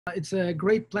It's a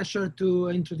great pleasure to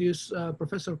introduce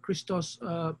Professor Christos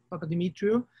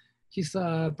Papadimitriou. He's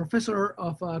a professor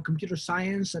of computer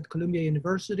science at Columbia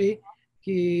University.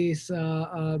 He's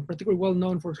particularly well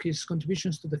known for his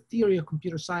contributions to the theory of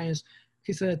computer science.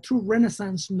 He's a true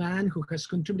Renaissance man who has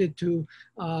contributed to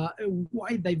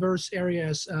wide diverse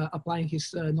areas, applying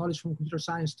his knowledge from computer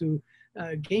science to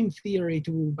game theory,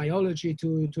 to biology,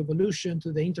 to evolution,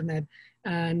 to the internet.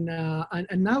 And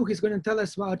now he's going to tell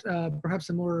us about perhaps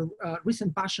a more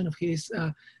recent passion of his,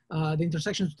 the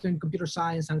intersections between computer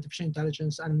science and artificial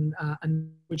intelligence, and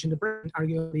which in the brain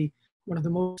arguably one of the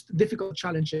most difficult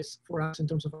challenges for us in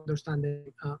terms of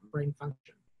understanding brain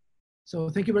function. So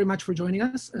thank you very much for joining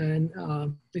us, and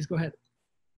please go ahead.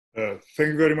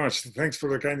 Thank you very much. Thanks for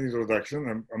the kind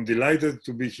introduction. I'm delighted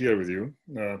to be here with you.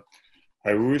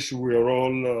 I wish we are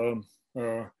all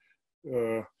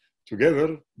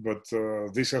together, but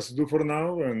this has to do for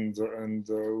now, and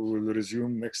we'll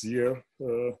resume next year.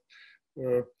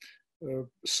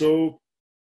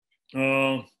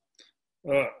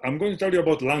 I'm going to tell you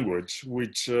about language,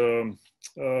 which,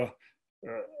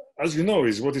 as you know,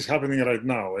 is what is happening right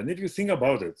now. And if you think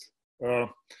about it,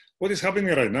 what is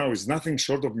happening right now is nothing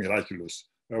short of miraculous.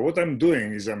 What I'm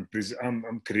doing is I'm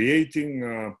creating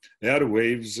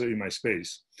airwaves in my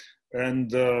space. And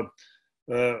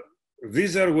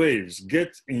these airwaves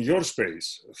get in your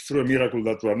space through a miracle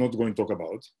that we're not going to talk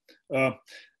about.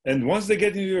 And once they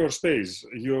get into your space,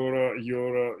 your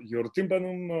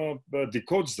tympanum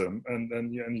decodes them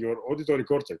and your auditory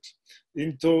cortex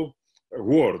into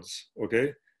words,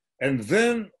 okay? And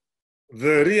then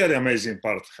the really amazing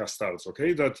part starts,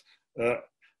 okay? That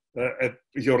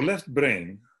your left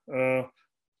brain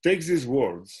takes these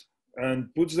words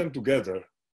and puts them together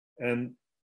and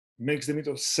makes them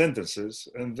into sentences,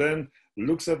 and then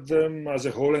looks at them as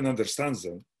a whole and understands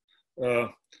them,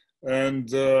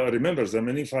 and remembers them.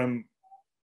 And if I'm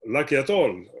lucky at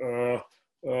all,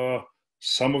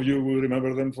 some of you will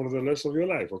remember them for the rest of your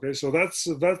life, okay? So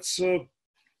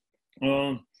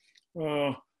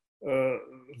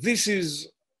this is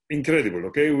incredible,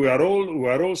 okay? We are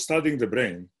all studying the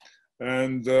brain,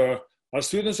 and as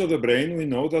students of the brain, we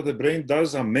know that the brain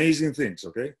does amazing things,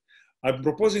 okay? I'm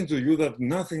proposing to you that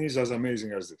nothing is as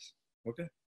amazing as this, okay?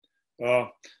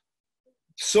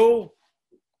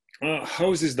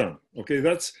 How is this done? Okay,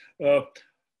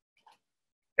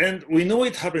 and we know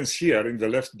it happens here in the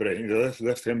left brain, the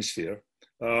left hemisphere.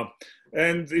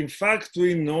 And in fact,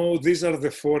 we know these are the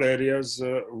four areas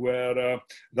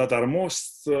that are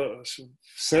most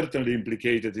certainly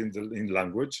implicated in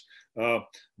language.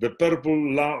 The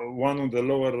purple one on the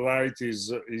lower right is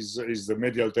the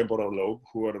medial temporal lobe,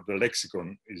 where the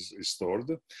lexicon is stored.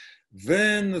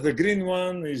 Then the green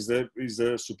one is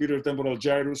the superior temporal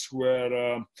gyrus,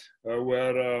 where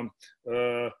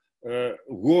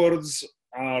words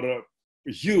are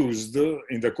used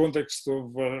in the context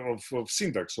of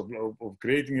syntax, of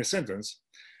creating a sentence.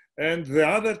 And the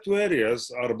other two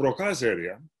areas are Broca's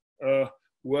area,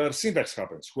 where syntax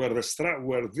happens, where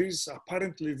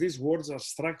apparently these words are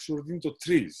structured into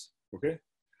trees, okay?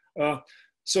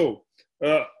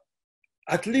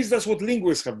 At least that's what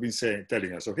linguists have been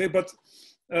telling us, okay? But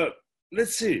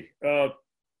let's see.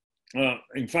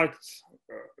 In fact,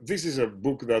 this is a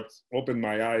book that opened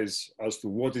my eyes as to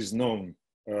what is known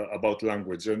about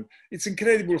language. And it's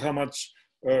incredible how much,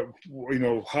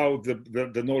 how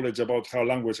the knowledge about how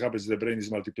language happens in the brain is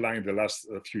multiplying the last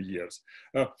few years.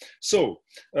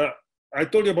 I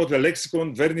told you about the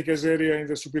lexicon, Wernicke's area in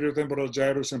the superior temporal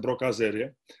gyrus, and Broca's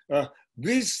area.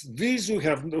 These we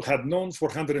had known for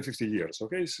 150 years,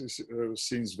 okay,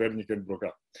 since Wernicke and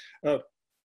Broca.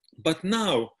 But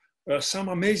now some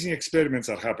amazing experiments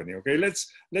are happening, okay? Let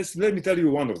me tell you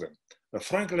one of them.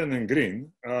 Franklin and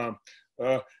Green,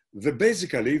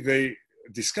 basically they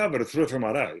discovered through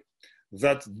fMRI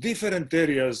that different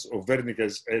areas of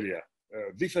Wernicke's area,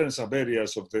 different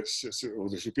sub-areas of the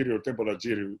superior temporal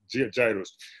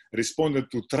gyrus responded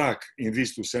to track in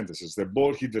these two sentences. The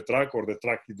ball hit the track, or the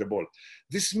track hit the ball.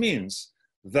 This means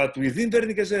that within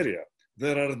Wernicke's area,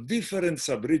 there are different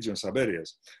subregions,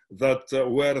 sub-areas, that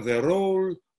where the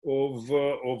role of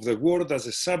the word as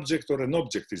a subject or an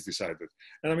object is decided.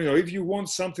 And I mean, if you want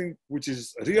something which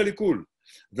is really cool,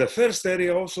 the first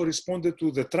area also responded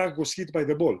to the track was hit by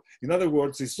the ball. In other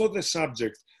words, it's not the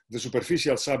subject, the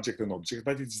superficial subject and object,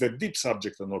 but it's the deep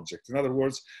subject and object. In other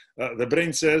words, the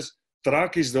brain says,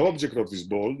 track is the object of this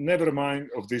ball, never mind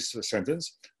of this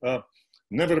sentence,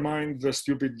 never mind the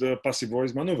stupid passive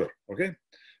voice maneuver, okay?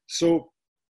 So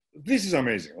this is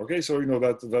amazing, okay? So,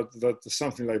 that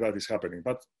something like that is happening.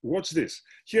 But watch this.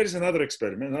 Here is another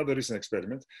experiment, another recent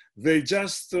experiment. They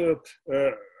just,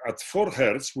 at 4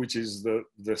 hertz, which is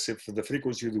the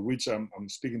frequency with which I'm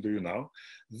speaking to you now,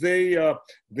 they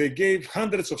gave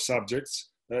hundreds of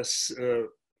subjects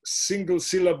single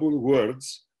syllable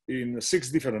words in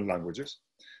 6 different languages.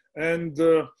 And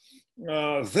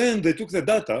then they took the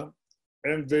data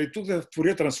and they took the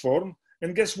Fourier transform.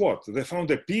 And guess what? They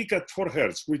found a peak at 4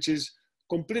 hertz, which is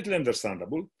completely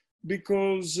understandable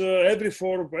because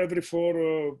 4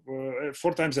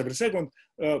 times every second,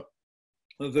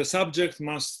 the subject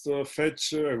must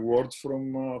fetch a word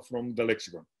from the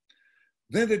lexicon.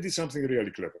 Then they did something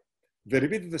really clever. They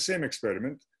repeated the same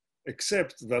experiment,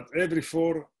 except that every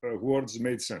 4 words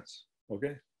made sense.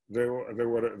 Okay, they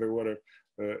were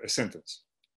a sentence.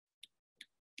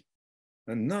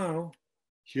 And now,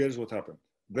 here's what happened.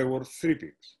 There were 3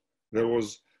 peaks. There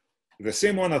was the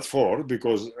same one at 4,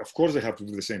 because of course they have to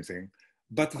do the same thing,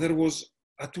 but there was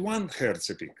at 1 hertz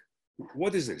a peak.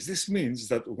 What is this? This means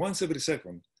that once every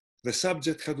second, the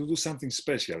subject had to do something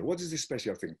special. What is this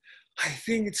special thing? I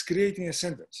think it's creating a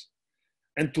sentence.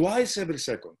 And twice every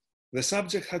second, the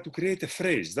subject had to create a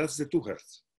phrase. That's the 2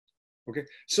 hertz. Okay,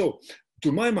 so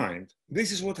to my mind,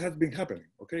 this is what had been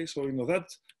happening. Okay, so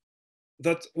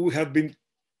that we have been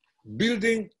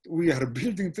we are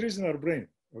building trees in our brain.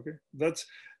 Okay, that's,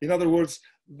 in other words,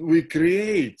 we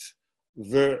create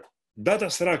the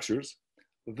data structures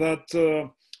that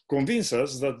convince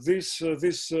us that this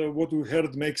what we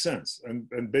heard makes sense,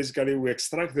 and basically we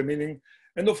extract the meaning,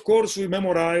 and of course we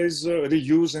memorize,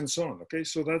 reuse, and so on. Okay,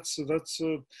 so that's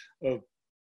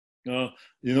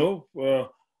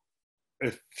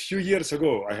a few years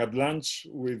ago, I had lunch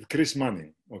with Chris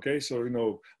Manning. Okay, so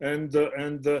and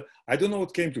I don't know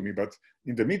what came to me, but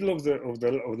in the middle of the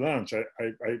lunch, I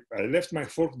left my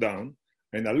fork down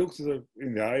and I looked in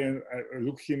the eye, and I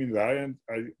looked him in the eye, and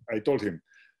I told him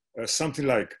something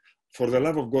like, "For the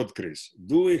love of God, Chris,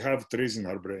 do we have trees in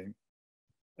our brain?"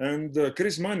 And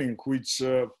Chris Manning, which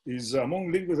is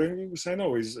among linguists I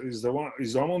know, is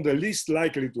among the least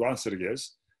likely to answer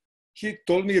yes. He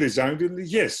told me resignedly,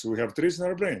 yes, we have trees in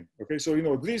our brain. Okay, so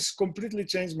this completely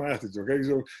changed my attitude. Okay,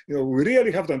 so we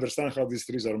really have to understand how these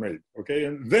trees are made. Okay,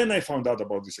 and then I found out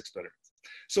about this experiment.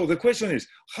 So the question is,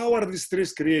 how are these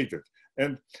trees created?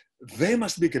 And they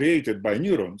must be created by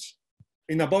neurons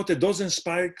in about a dozen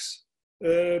spikes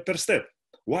per step.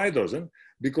 Why a dozen?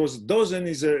 Because dozen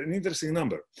is an interesting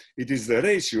number. It is the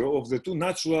ratio of the 2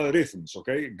 natural rhythms.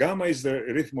 Okay, gamma is the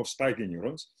rhythm of spiking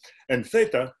neurons, and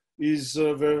theta is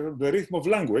the rhythm of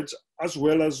language, as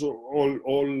well as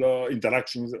all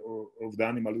interactions of the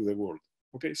animal with the world.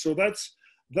 Okay, so that's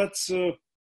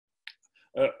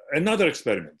another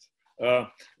experiment.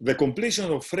 The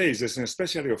completion of phrases, and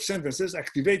especially of sentences,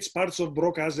 activates parts of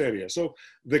Broca's area. So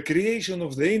the creation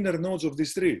of the inner nodes of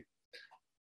this tree,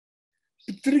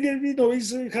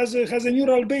 has a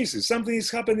neural basis. Something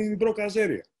is happening in Broca's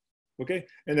area. Okay,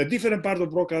 and a different part of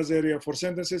Broca's area for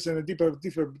sentences, and a different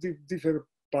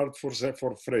part for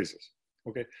phrases.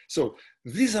 Okay, so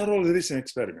these are all recent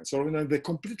experiments. So they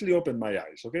completely opened my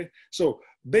eyes. Okay, so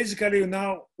basically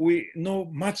now we know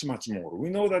much more. We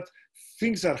know that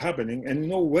things are happening, and we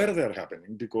know where they're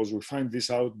happening because we find this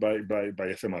out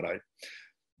by fMRI.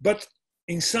 But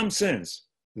in some sense,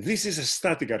 this is a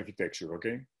static architecture.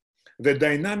 Okay, the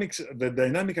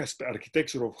dynamic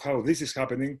architecture of how this is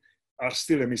happening are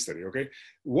still a mystery. Okay,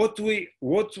 what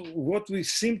we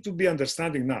seem to be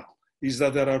understanding now is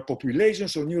that there are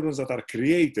populations of neurons that are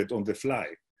created on the fly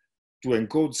to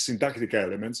encode syntactic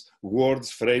elements,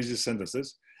 words, phrases,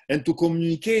 sentences, and to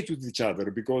communicate with each other,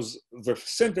 because the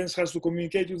sentence has to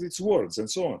communicate with its words and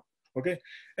so on. Okay,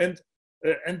 and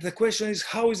the question is,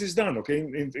 how is this done? Okay,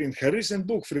 in her recent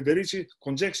book, Federici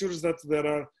conjectures that there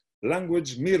are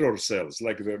language mirror cells,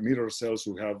 like the mirror cells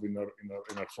we have in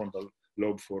our frontal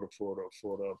lobe for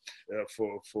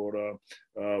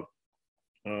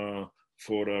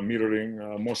mirroring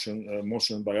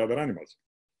motion by other animals.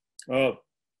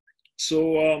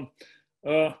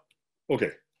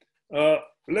 Okay,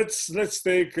 let's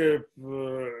take a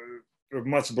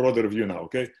much broader view now.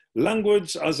 Okay,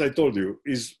 language, as I told you,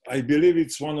 I believe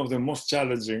it's one of the most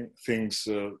challenging things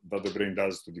that the brain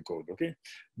does to decode. Okay,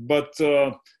 but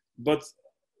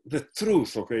the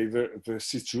truth, okay, the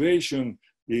situation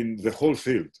in the whole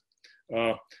field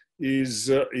is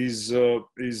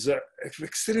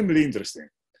extremely interesting.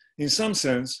 In some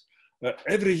sense,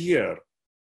 every year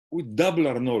we double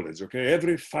our knowledge. Okay,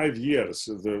 every 5 years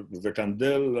the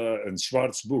Kandel and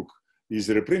Schwartz book is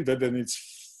reprinted, and it's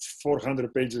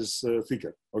 400 pages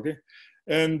thicker. Okay,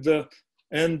 and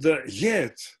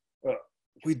yet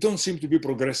we don't seem to be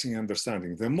progressing in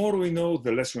understanding. The more we know,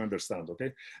 the less we understand,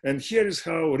 okay? And here is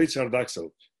how Richard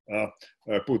Axel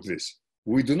put this.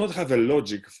 We do not have a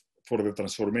logic for the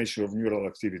transformation of neural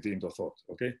activity into thought,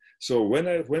 okay? So when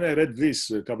I read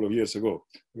this a couple of years ago,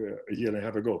 a year and a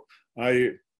half ago,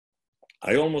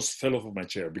 I almost fell off of my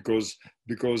chair because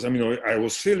I mean, I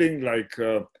was feeling like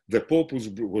the Pope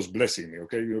was blessing me,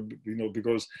 okay?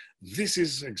 Because this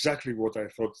is exactly what I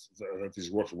thought that is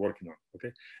worth working on,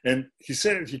 okay? And he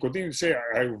continued to say,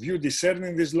 I view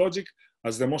discerning this logic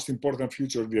as the most important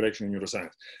future direction in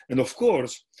neuroscience. And of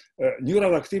course,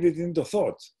 neural activity into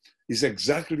thought is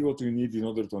exactly what we need in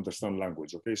order to understand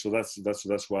language, okay? So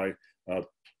that's why,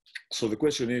 so the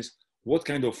question is, what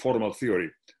kind of formal theory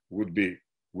would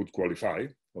qualify,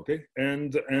 okay? I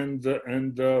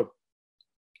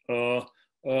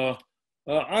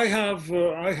have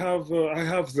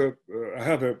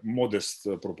a modest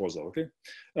proposal, okay?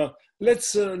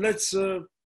 Let's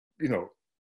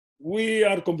we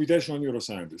are computational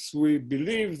neuroscientists. We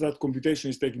believe that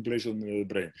computation is taking place in the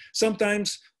brain.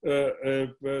 Sometimes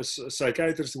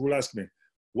psychiatrists will ask me,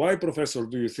 why, professor,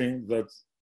 do you think that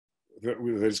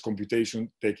there is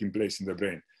computation taking place in the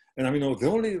brain? And I mean, the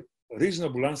only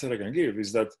reasonable answer I can give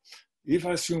is that if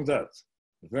I assume that,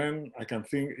 then I can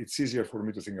think it's easier for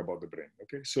me to think about the brain,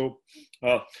 okay? So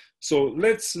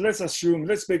let's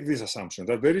make this assumption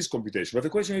that there is computation, but the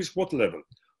question is what level?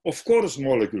 Of course,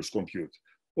 molecules compute.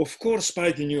 Of course,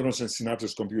 spiking neurons and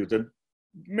synapses compute. And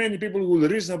many people will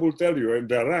reasonably tell you, and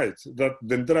they're right, that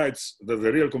dendrites, that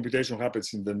the real computation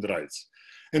happens in dendrites.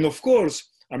 And of course,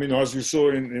 I mean, as you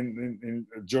saw in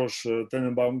Josh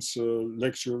Tenenbaum's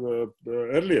lecture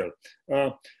earlier,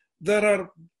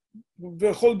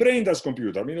 the whole brain does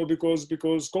compute. I mean, because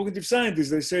cognitive scientists,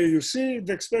 they say, you see,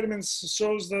 the experiments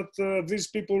shows that these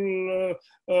people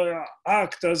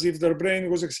act as if their brain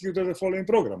was executed the following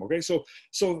program, okay? So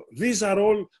these are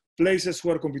all places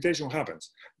where computation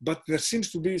happens, but there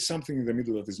seems to be something in the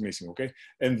middle that is missing, okay?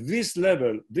 And this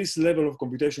level of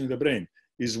computation in the brain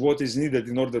is what is needed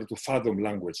in order to fathom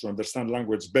language, to understand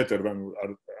language better than we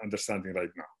are understanding right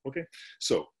now, okay?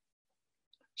 So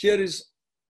here is,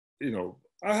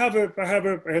 I have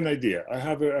an idea. I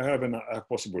have a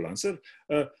possible answer.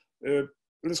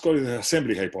 Let's call it an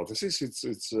assembly hypothesis.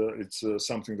 It's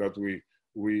something that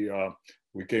we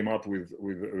came up with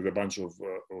a bunch of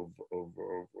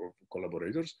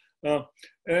collaborators,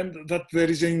 and that there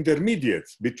is an intermediate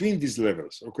between these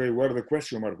levels, okay, where the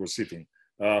question mark was sitting.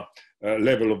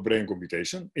 Level of brain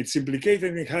computation. It's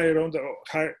implicated in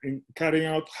carrying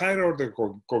out higher order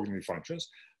cognitive functions,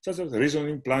 such as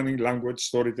reasoning, planning, language,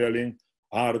 storytelling,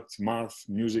 art, math,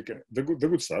 music, the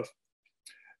good stuff.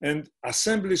 And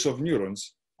assemblies of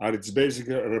neurons are its basic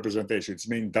representation, its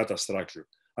main data structure.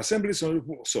 So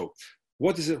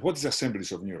what is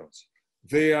assemblies of neurons?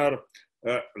 They are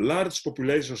large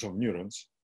populations of neurons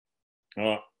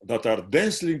that are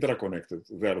densely interconnected.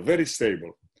 They are very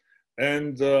stable.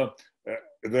 And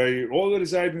they all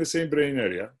reside in the same brain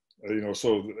area,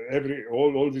 so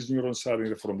all these neurons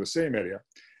are from the same area,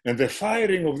 and the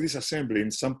firing of this assembly in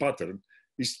some pattern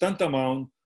is tantamount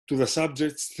to the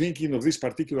subjects thinking of this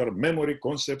particular memory,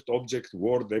 concept, object,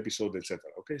 word, episode, etc.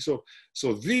 Okay, so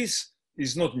this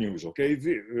is not news. Okay,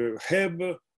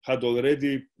 Hebb had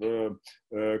already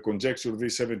conjectured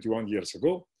this 71 years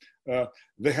ago.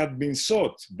 They had been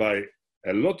sought by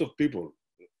a lot of people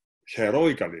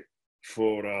heroically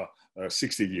for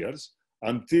 60 years,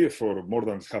 for more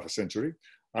than half a century,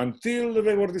 until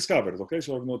they were discovered. Okay,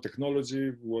 so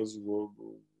technology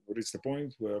reached a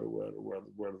point where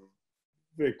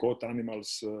they caught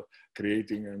animals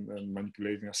creating and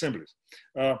manipulating assemblies.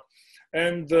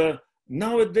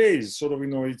 Nowadays,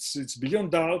 it's beyond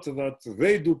doubt that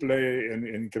they do play an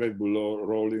incredible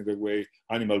role in the way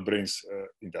animal brains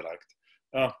interact.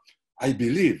 I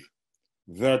believe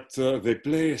that they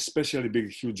play a especially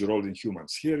huge role in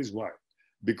humans. Here is why.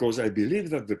 Because I believe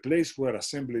that the place where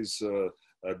assemblies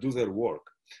do their work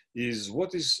is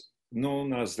what is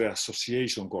known as the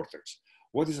association cortex.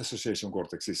 What is association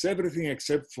cortex? It's everything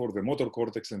except for the motor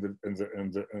cortex and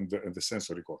the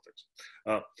sensory cortex.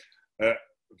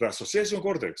 The association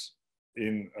cortex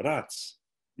in rats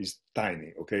is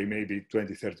tiny, okay, maybe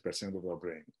 20–30% of our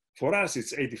brain. For us,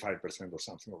 it's 85% or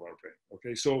something of our brain.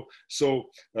 Okay,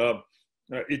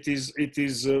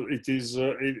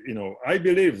 I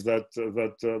believe that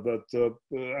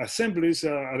assemblies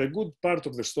are a good part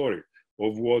of the story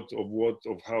of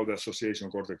how the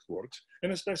association cortex works,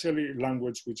 and especially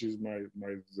language, which is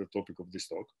the topic of this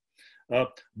talk.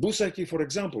 Busacki, for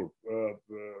example,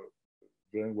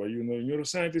 the NYU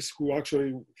neuroscientist who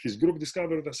actually his group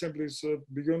discovered assemblies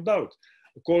beyond doubt.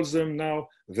 calls them now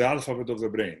the alphabet of the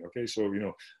brain. Okay, so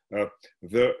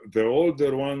the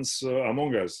older ones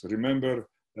among us remember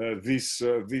this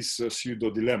pseudo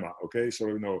dilemma. Okay,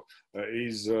 so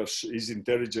is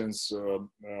intelligence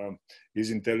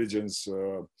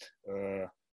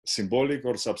symbolic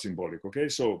or sub-symbolic? Okay,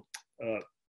 so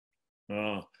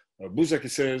Buzaki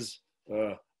says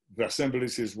the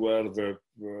assemblies is where the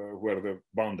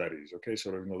boundary is. Okay,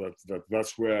 so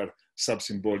that's where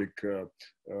sub-symbolic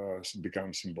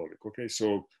becomes symbolic. Okay,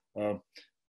 so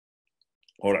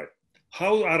all right,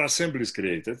 how are assemblies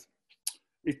created?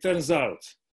 It turns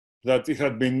out that it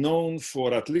had been known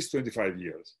for at least 25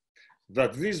 years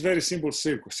that this very simple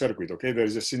circuit, okay, there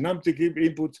is a synaptic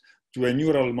input to a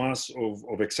neural mass of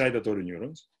excitatory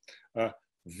neurons.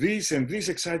 This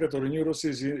excitatory neurons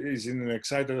is in an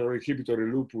excitatory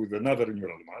inhibitory loop with another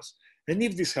neural mass. And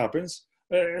if this happens,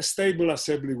 a stable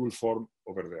assembly will form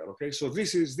over there. Okay, so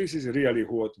this is really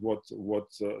what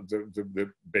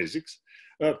the basics.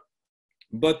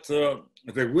 But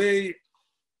the way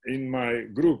in my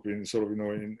group, in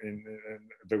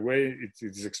the way it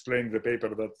is explained in the paper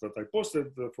that I posted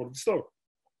for this talk,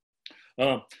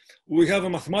 we have a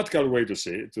mathematical way to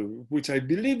say it, which I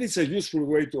believe is a useful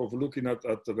way of looking at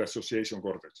the association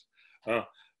cortex.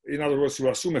 In other words, you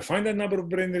assume a finite number of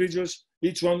brain regions.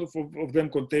 Each one of them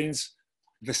contains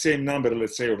the same number,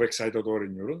 let's say, of excitatory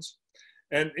neurons.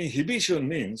 And inhibition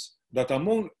means that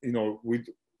among,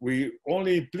 we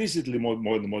only implicitly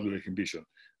model inhibition.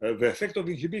 The effect of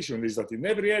inhibition is that in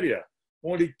every area,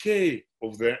 only K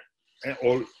of the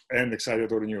n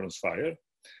excitatory neurons fire.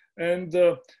 And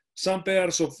some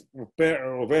pairs of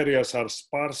areas are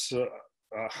sparse,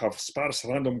 have sparse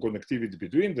random connectivity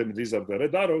between them. These are the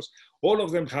red arrows. All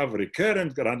of them have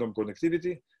recurrent random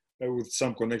connectivity with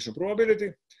some connection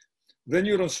probability. The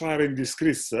neurons fire in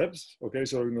discrete steps. Okay,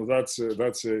 so that's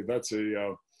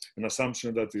an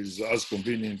assumption that is as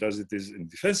convenient as it is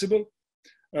indefensible.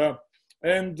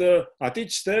 And at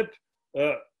each step,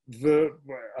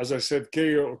 as I said,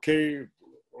 K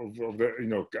of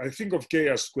the, I think of K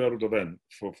as square root of n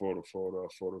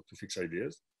to fix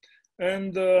ideas.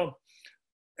 And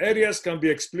areas can be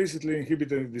explicitly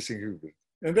inhibited and disinhibited.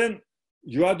 And then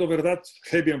you add over that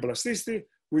Hebbian plasticity,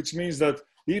 which means that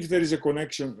if there is a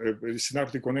connection, a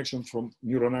synaptic connection from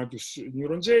neuron I to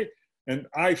neuron J, and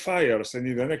I fires, and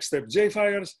in the next step J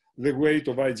fires, the weight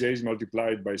of IJ is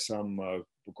multiplied by some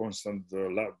constant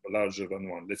larger than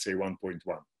 1, let's say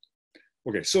 1.1.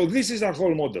 Okay, so this is our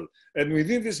whole model. And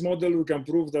within this model, we can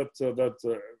prove that,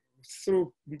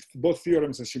 through both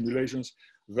theorems and simulations,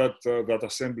 that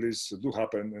assemblies do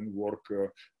happen and work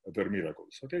their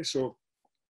miracles. Okay, so,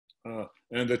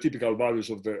 and the typical values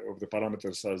of the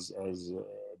parameters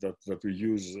that we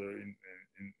use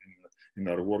in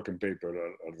our work and paper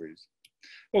are these.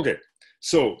 Okay,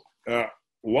 so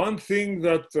one thing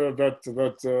that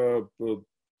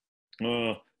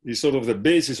is sort of the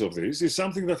basis of this is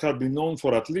something that had been known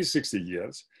for at least 60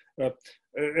 years,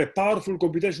 a powerful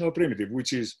computational primitive,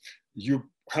 which is you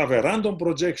have a random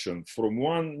projection from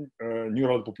one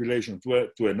neural population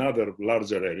to another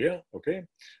larger area, okay?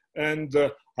 And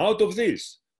out of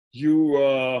this, you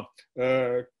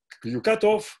cut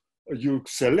off, you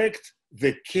select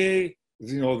the K,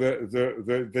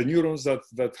 the neurons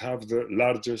that have the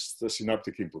largest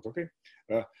synaptic input, okay?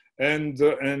 And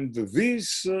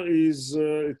this is,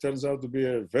 it turns out to be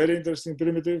a very interesting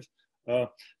primitive.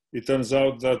 It turns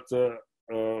out that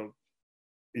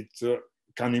it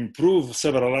can improve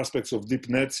several aspects of deep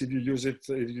nets if you use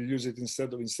it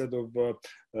instead of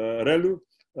ReLU,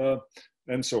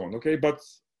 and so on. Okay, but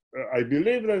I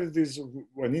believe that it is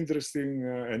an interesting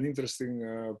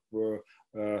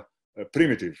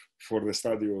primitive for the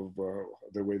study of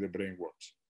the way the brain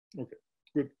works. Okay,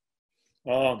 good.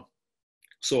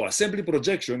 So assembly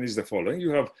projection is the following.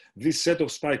 You have this set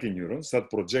of spiking neurons that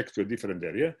project to a different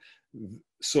area.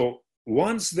 So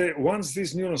once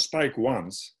these neurons spike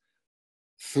once,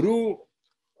 through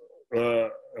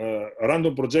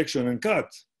random projection and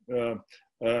cut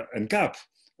and cap,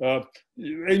 a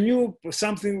new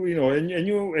something, a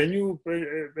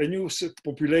new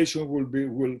population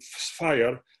will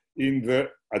fire in the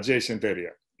adjacent area,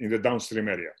 in the downstream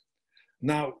area.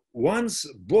 Now, once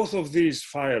both of these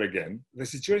fire again, the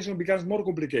situation becomes more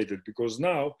complicated because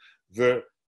now the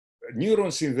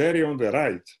neurons in the area on the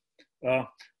right,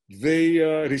 they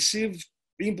receive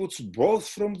inputs both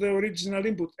from the original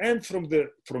input and from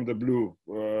the blue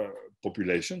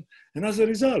population, and as a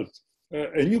result,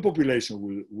 a new population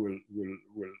will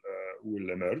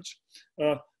emerge.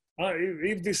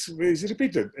 If this is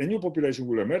repeated, a new population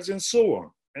will emerge, and so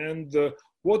on. And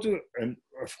and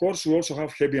of course, we also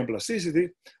have Hebbian plasticity,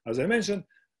 as I mentioned,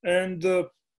 And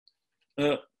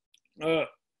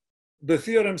the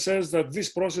theorem says that this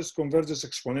process converges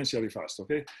exponentially fast,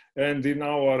 okay? And in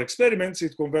our experiments,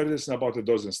 it converges in about a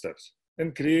dozen steps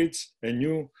and creates a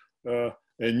new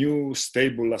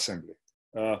stable assembly.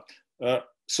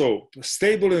 So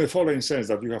stable in the following sense,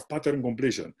 that you have pattern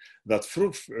completion, that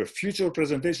through future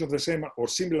presentation of the same or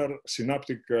similar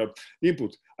synaptic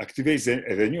input activates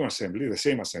the new assembly, the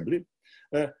same assembly,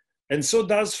 and so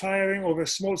does firing of a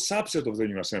small subset of the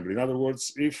new assembly. In other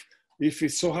words, if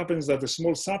it so happens that a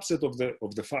small subset of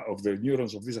the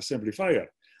neurons of this assembly fire,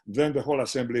 then the whole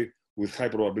assembly with high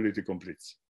probability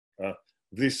completes.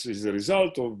 This is the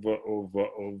result of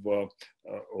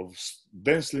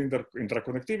dense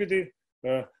interconnectivity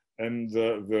and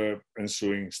the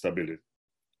ensuing stability.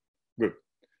 Good.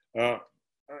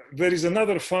 There is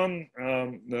another fun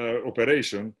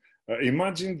operation.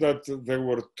 Imagine that there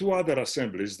were two other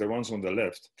assemblies, the ones on the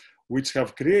left, which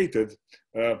have created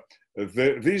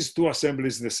these two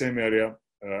assemblies in the same area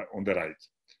on the right.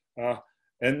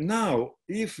 And now,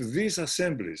 if these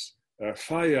assemblies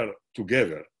fire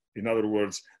together, in other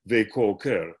words, they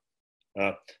co-occur,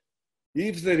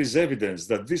 if there is evidence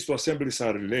that these two assemblies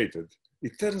are related,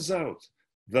 it turns out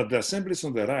that the assemblies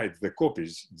on the right, the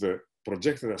copies, the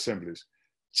projected assemblies,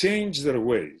 change their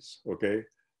ways, okay?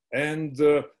 And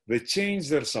they change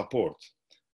their support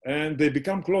and they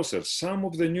become closer. Some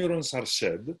of the neurons are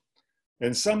shed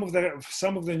and some of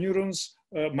the neurons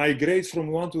migrate from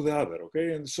one to the other,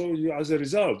 okay? And so as a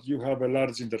result, you have a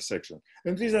large intersection.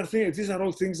 And these are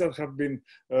all things that have been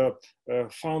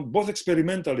found both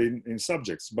experimentally in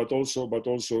subjects, but also by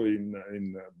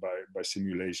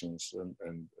simulations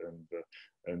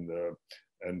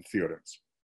and theorems.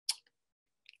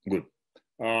 Good.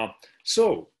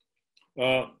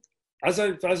 As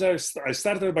I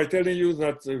started by telling you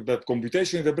that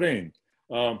computation in the brain,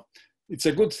 it's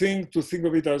a good thing to think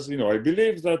of it as, I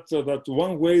believe that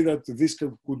one way that this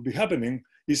could be happening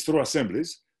is through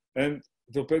assemblies. And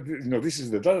this is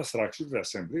the data structure, the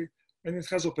assembly, and it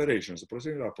has operations. The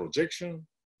projection,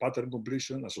 pattern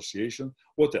completion, association,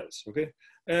 what else, okay?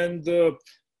 And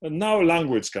now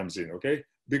language comes in, okay?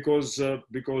 Because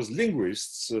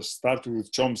linguists, start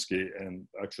with Chomsky and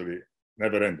actually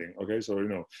never ending, okay?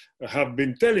 So, have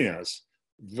been telling us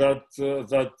that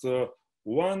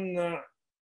one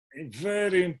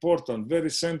very important, very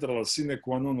central sine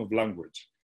qua non of language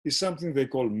is something they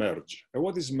call merge. And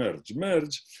what is merge?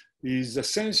 Merge is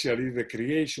essentially the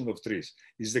creation of trees,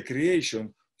 is the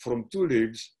creation from two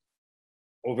leaves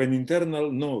of an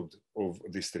internal node of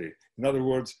this tree. In other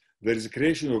words, there is a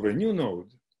creation of a new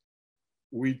node,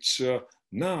 which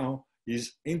now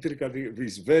is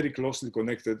very closely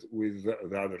connected with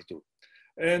the other two.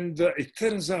 And it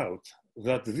turns out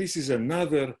that this is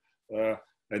another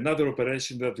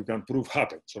operation that we can prove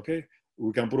happens, okay?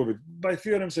 We can prove it by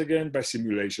theorems again, by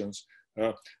simulations,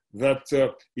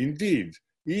 that indeed,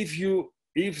 if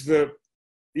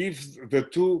the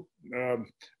two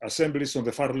assemblies on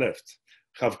the far left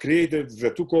have created the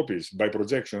two copies by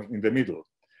projection in the middle,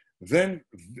 then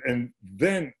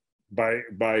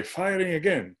by firing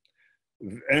again,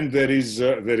 and there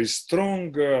is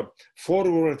strong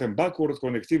forward and backward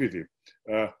connectivity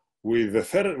with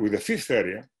the fifth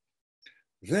area,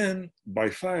 then by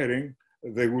firing,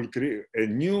 they will create a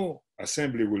new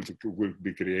assembly will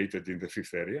be created in the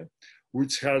fifth area,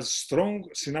 which has strong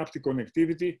synaptic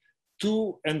connectivity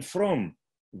to and from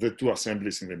the two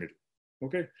assemblies in the middle.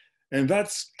 Okay, and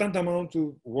that's tantamount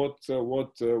to what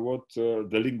the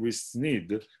linguists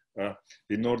need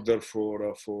in order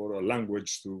for a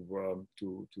language to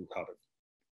happen.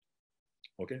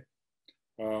 Okay,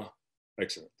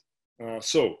 excellent.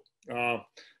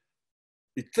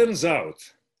 It turns out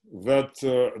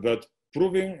that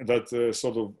proving that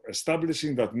sort of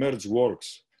establishing that merge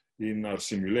works in our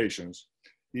simulations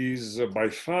is by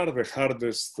far the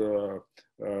hardest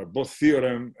both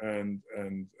theorem and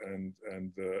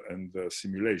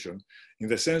simulation, in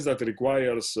the sense that it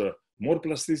requires more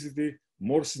plasticity,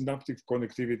 more synaptic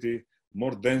connectivity,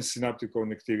 more dense synaptic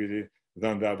connectivity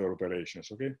than the other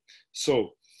operations. Okay,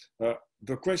 so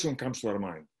the question comes to our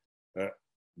mind.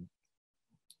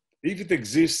 If it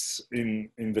exists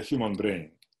in the human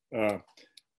brain,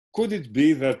 could it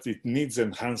be that it needs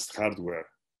enhanced hardware?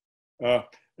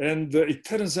 And it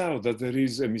turns out that there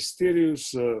is a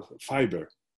mysterious fiber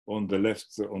on the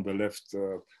left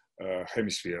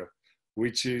hemisphere,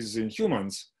 which is in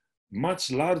humans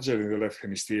much larger in the left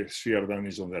hemisphere than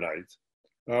is on the right.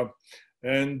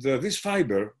 And this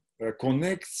fiber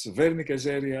connects Wernicke's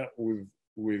area with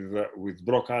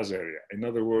Broca's area. In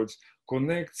other words,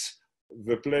 connects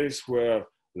the place where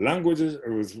languages,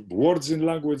 words in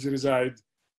language reside,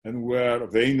 and where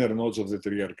the inner nodes of the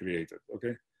tree are created,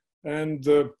 okay? And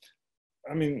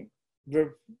I mean,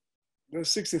 the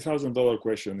 $60,000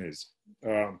 question is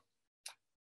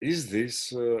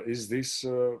this,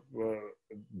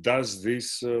 does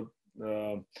this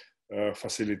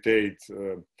facilitate,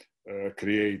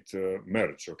 create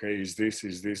merge, okay? Is this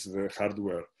the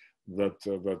hardware that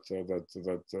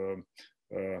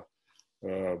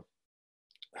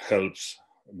helps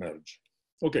merge?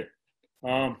 Okay.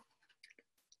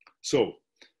 So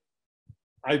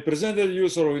I presented you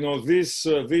sort of, you know, this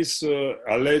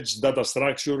alleged data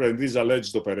structure and these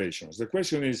alleged operations. The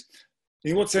question is,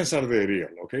 in what sense are they real,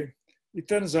 okay? It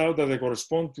turns out that they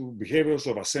correspond to behaviors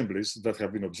of assemblies that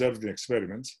have been observed in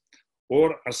experiments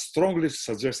or are strongly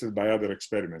suggested by other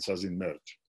experiments, as in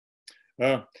merge.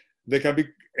 They can be,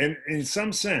 and in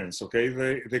some sense, okay,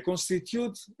 they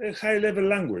constitute a high-level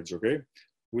language, okay,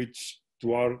 which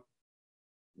to our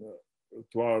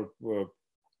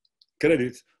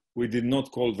credit, we did not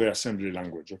call the assembly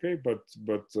language, okay? But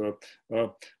I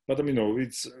mean, no,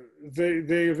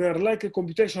 they are like a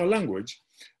computational language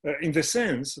in the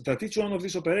sense that each one of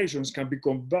these operations can be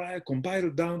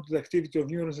compiled down to the activity of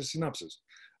neurons and synapses,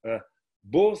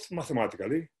 both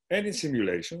mathematically and in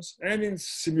simulations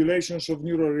of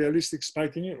neurorealistic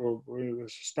spiky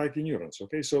neurons,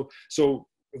 okay? So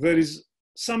there is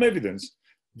some evidence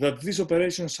that these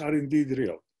operations are indeed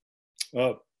real.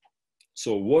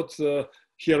 So what,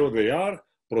 here they are: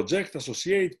 project,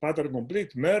 associate, pattern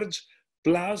complete, merge,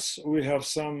 plus we have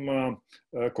some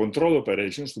control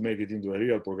operations to make it into a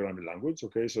real programming language,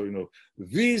 okay? So, you know,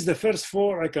 these, the first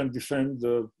four, I can defend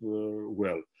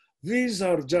well. These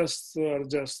are just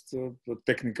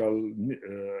technical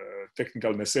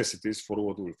necessities for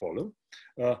what will follow.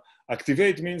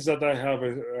 Activate means that I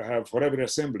have for every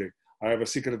assembly, I have a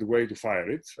secret way to fire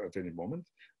it at any moment.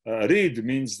 Read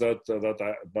means that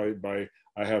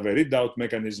I have a readout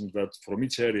mechanism that from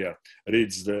each area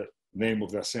reads the name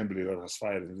of the assembly that has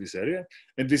fired in this area.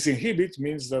 And disinhibit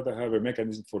means that I have a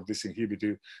mechanism for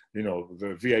disinhibiting, you know,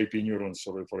 the VIP neurons,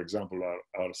 for example,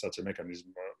 are such a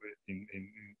mechanism in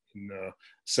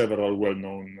several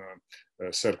well-known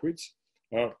circuits.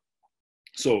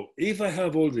 So if I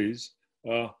have all these,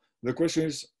 the question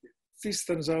is, this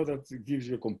turns out that it gives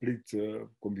you a complete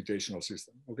computational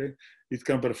system, okay? It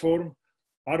can perform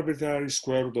arbitrary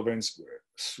square root of n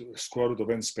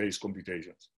space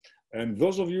computations. And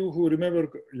those of you who remember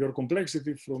your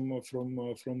complexity from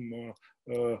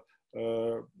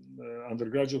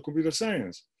undergraduate computer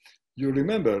science, you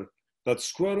remember that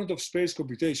square root of space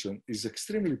computation is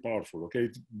extremely powerful, okay?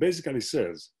 It basically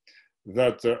says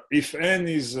that if n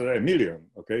is a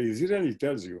million, okay, it really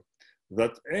tells you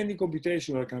that any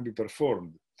computation that can be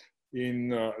performed in,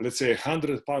 let's say,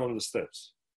 100 parallel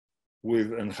steps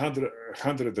with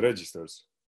 100 registers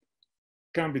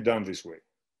can be done this way,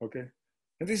 okay?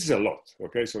 And this is a lot,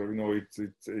 okay? So, you know,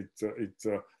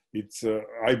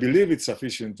 I believe it's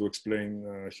sufficient to explain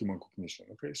human cognition,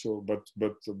 okay? So,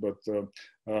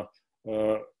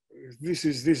 this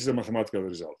is a mathematical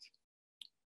result.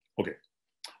 Okay.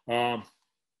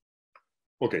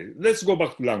 Okay, let's go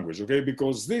back to language, okay?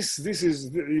 Because this is,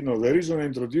 you know, the reason I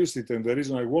introduced it and the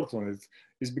reason I worked on it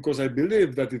is because I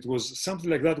believe that it was something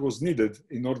like that was needed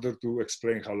in order to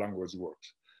explain how language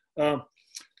works. And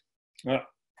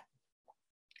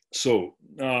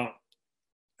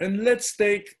let's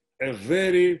take a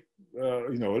very,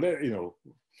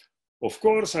 of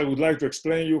course, I would like to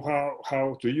explain you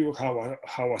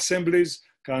how assemblies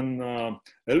can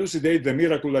elucidate the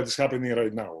miracle that is happening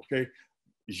right now, okay?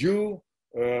 You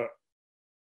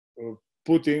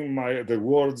putting the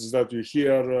words that you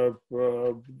hear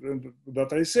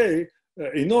that I say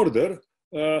in order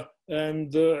and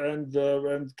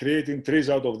creating trees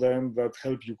out of them that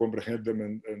help you comprehend them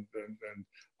and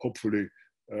hopefully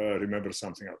remember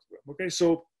something out of them. Okay,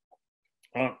 so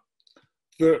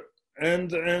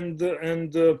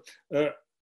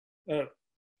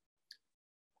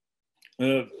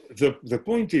the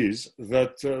point is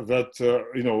that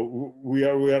you know, we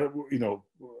are you know,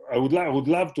 I would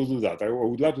love to do that. I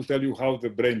would love to tell you how the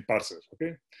brain parses.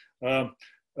 Okay,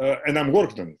 and I'm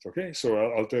working on it. Okay, so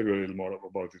I'll tell you a little more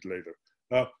about it later.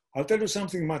 I'll tell you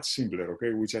something much simpler.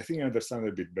 Okay, which I think I understand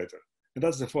a bit better, and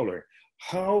that's the following: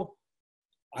 how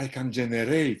I can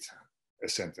generate a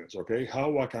sentence. Okay,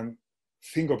 how I can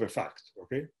think of a fact.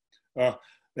 Okay,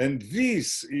 and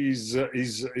this is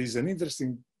an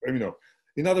interesting. You know,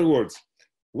 in other words,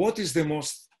 what is the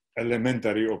most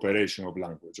elementary operation of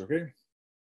language? Okay,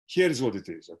 here is what it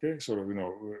is. Okay, so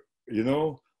you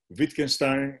know,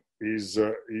 Wittgenstein is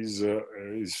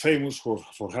famous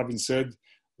for having said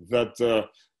that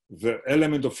the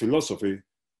element of philosophy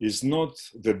is not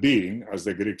the being, as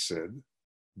the Greeks said,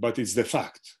 but it's the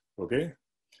fact, okay?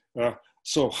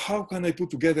 So how can I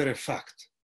put together a fact?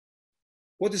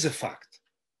 What is a fact?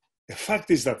 A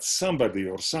fact is that somebody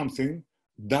or something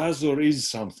does or is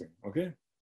something, okay?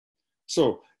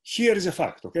 So here is a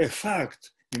fact, okay? A fact,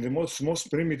 in the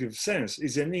most primitive sense,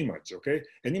 is an image, okay?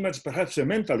 An image, perhaps a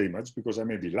mental image, because I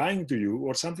may be lying to you,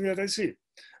 or something that I see.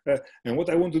 And what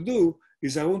I want to do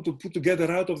is I want to put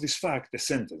together out of this fact a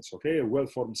sentence, okay? A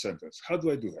well-formed sentence. How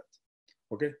do I do that,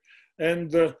 okay?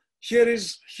 And here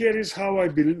is how I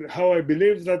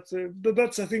believe that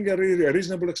that's, I think, a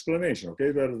reasonable explanation,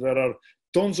 okay? There are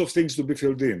tons of things to be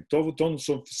filled in, tons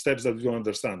of steps that you don't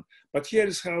understand. But here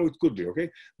is how it could be, okay?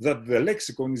 That the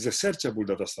lexicon is a searchable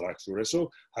data structure.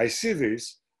 So I see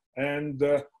this and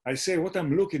I say what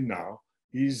I'm looking now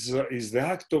is the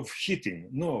act of hitting,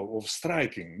 no, of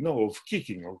striking, no, of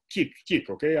kicking, or kick,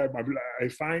 okay? I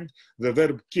find the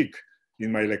verb kick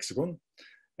in my lexicon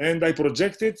and I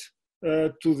project it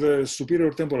to the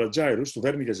superior temporal gyrus, to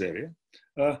Wernicke's area,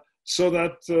 so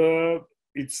that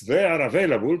it's there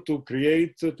available to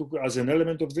create as an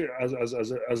element of the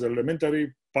as an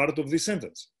elementary part of this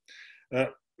sentence.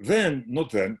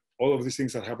 All of these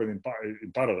things are happening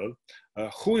in parallel.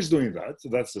 Who is doing that?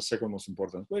 That's the second most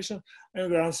important question.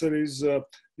 And the answer is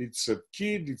it's a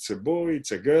kid, it's a boy,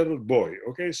 it's a girl, boy.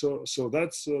 Okay, so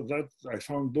that's that I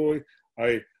found boy.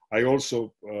 I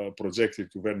also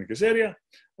projected to Wernicke's area.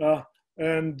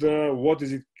 And what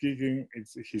is it kicking?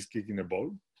 He's kicking a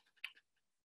ball.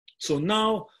 So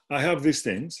now I have these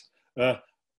things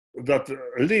that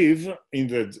live in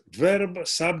the verb,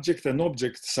 subject, and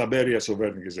object sub-areas of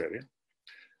Wernicke's area.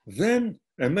 Then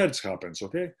a merge happens,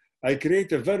 okay? I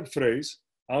create a verb phrase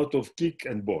out of kick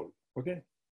and ball, okay?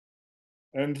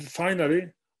 And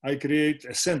finally, I create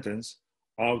a sentence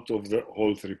out of the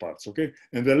whole three parts, okay?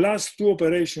 And the last two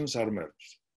operations are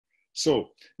merged.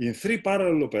 So in three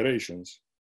parallel operations,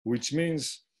 which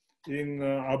means in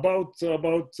about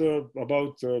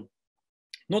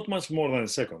not much more than a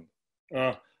second,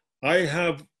 I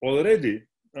have already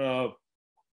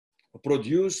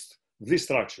produced this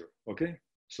structure, okay?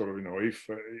 So, you know,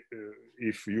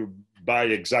 if you buy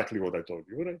exactly what I told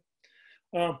you, right?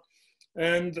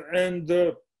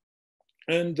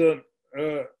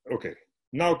 Okay,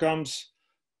 now comes,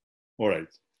 all right.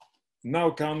 Now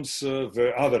comes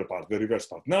the other part, the reverse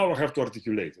part. Now I have to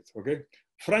articulate it, okay?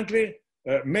 Frankly,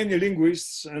 many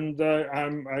linguists, and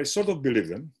I sort of believe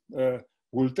them,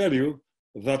 will tell you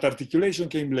that articulation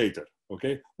came later,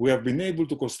 okay? We have been able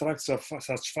to construct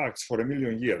such facts for 1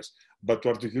 million years, but to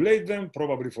articulate them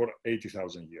probably for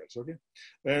 80,000 years, okay?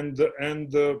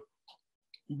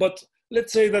 But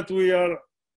let's say that we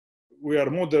are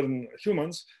modern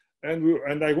humans,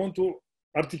 and I want to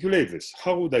articulate this.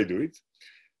 How would I do it?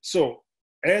 So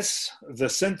as the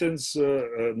sentence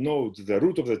node, the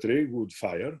root of the tree would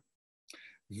fire,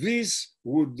 this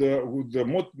would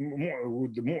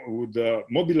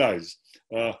mobilize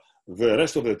the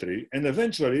rest of the tree, and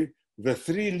eventually the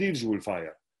 3 leaves will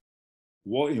fire.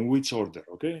 What, in which order?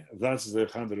 Okay, that's the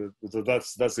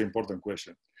important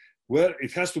question. Well,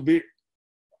 it has to be,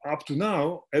 up to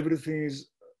now, everything is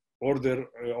order.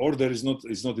 Order is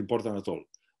not important at all.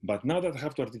 But now that I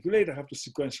have to articulate, I have to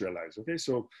sequentialize. Okay,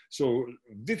 so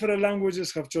different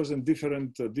languages have chosen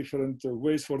different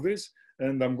ways for this,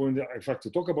 and I'm going to, in fact,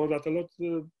 to talk about that a lot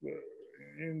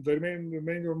in the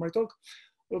remainder of my talk.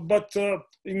 But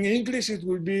in English, it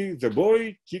will be the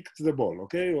boy kicked the ball,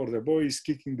 okay, or the boy is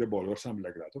kicking the ball, or something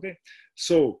like that. Okay,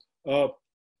 so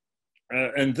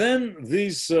and then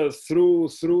these through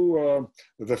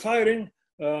the firing,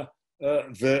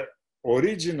 the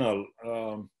original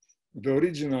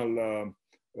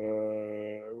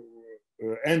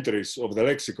entries of the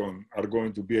lexicon are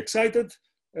going to be excited,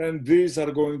 and these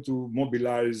are going to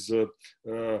mobilize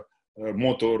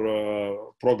motor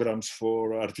programs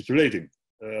for articulating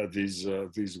these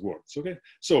words. Okay,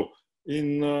 so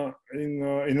in a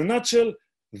nutshell,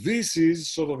 this is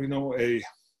sort of, you know,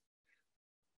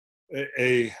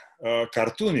 a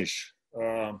cartoonish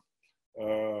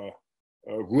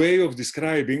way of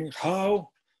describing how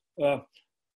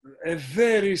a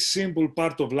very simple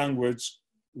part of language,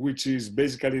 which is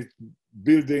basically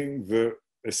building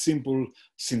a simple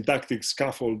syntactic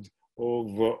scaffold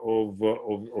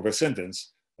of a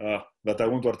sentence that I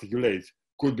want to articulate,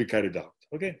 could be carried out.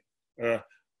 Okay,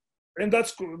 and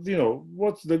that's, you know,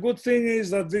 what the good thing is,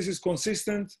 that this is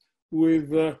consistent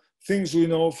with things we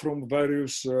know from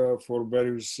various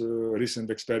recent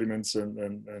experiments and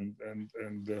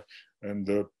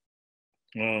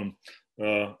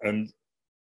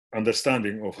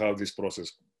understanding of how this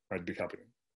process might be happening.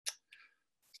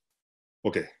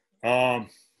 Okay,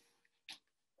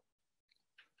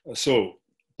 So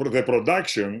the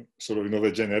production, sort of,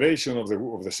 the generation of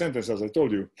the sentence, as I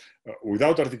told you,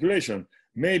 without articulation,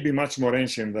 may be much more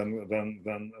ancient than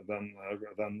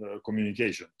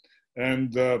communication.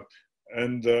 And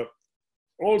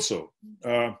also,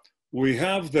 we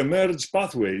have the merge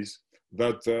pathways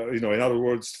that, in other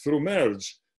words, through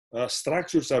merge,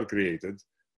 structures are created.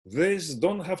 These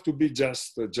don't have to be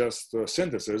just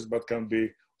sentences, but can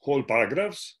be whole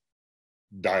paragraphs,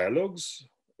 dialogues,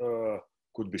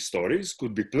 could be stories,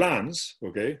 could be plans,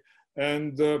 okay?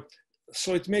 And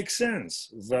so it makes sense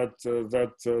that,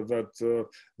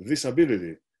 this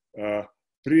ability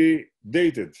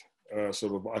predated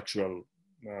sort of actual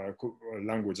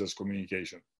language as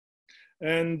communication.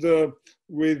 And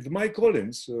with Mike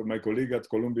Collins, my colleague at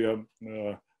Columbia,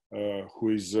 who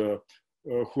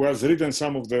has written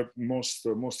some of the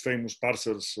most famous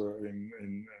parsers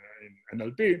in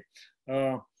NLP,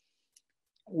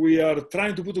 we are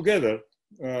trying to put together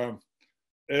a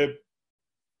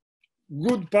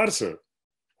good parser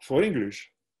for English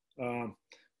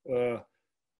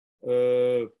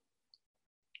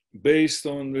based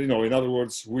on, in other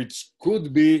words, which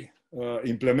could be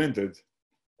implemented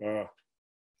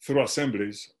through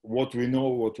assemblies, what we know,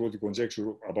 what we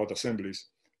conjecture about assemblies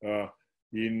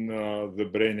in the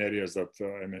brain areas that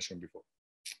I mentioned before.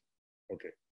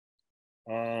 Okay.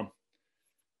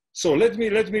 So let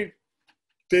me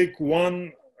take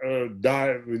one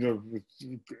dive,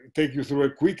 take you through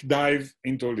a quick dive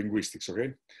into linguistics,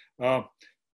 okay?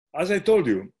 As I told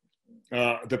you,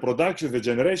 the production, the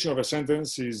generation of a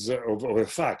sentence is of a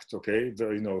fact, okay?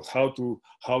 How to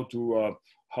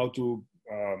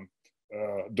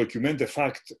document a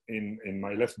fact in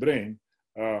my left brain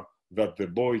that the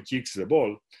boy kicks the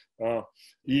ball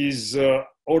is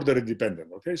order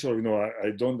independent. Okay, so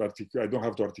I don't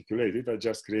have to articulate it. I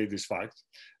just create this fact.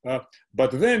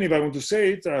 But then, if I want to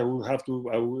say it, I will have to.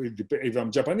 If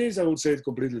I'm Japanese, I would say it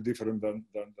completely different than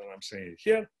I'm saying it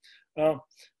here.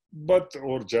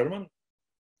 Or German.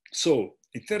 So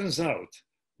it turns out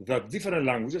that different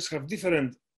languages have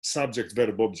different subject,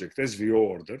 verb, object, SVO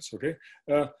orders. Okay,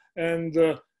 and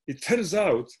it turns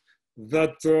out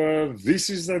that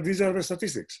these are the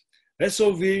statistics.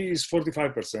 SOV is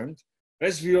 45%,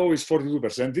 SVO is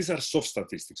 42%. These are soft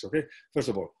statistics, okay? First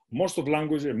of all,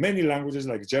 many languages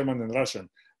like German and Russian,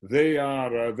 they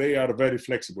are very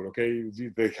flexible, okay?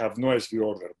 They have no SVO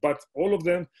order, but all of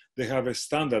them, they have a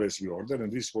standard SVO order,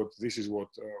 and this is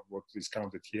what is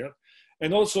counted here.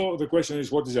 And also the question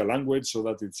is, what is a language, so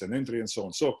that it's an entry and so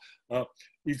on. So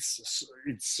it's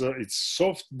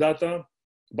soft data,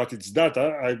 but it's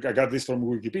data. I got this from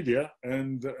Wikipedia,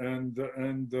 and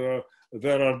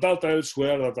there are data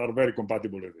elsewhere that are very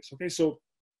compatible with this. Okay, so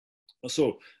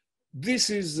these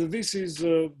are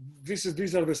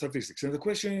the statistics, and the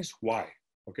question is why.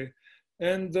 Okay,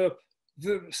 and the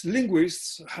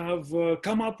linguists have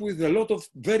come up with a lot of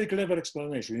very clever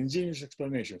explanations, ingenious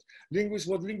explanations.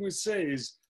 What linguists say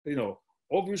is,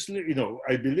 obviously,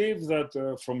 I believe that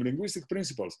from linguistic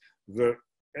principles, the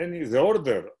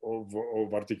order of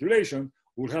articulation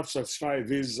will have to satisfy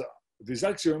these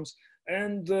axioms,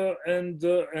 and an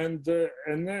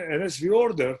SV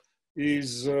order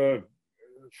is, the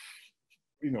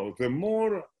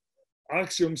more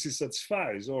axioms it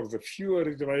satisfies or the fewer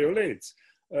it violates,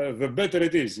 the better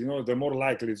it is. The more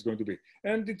likely it's going to be.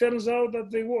 And it turns out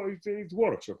that it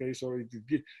works. Okay, so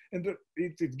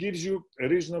it gives you a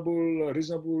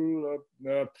reasonable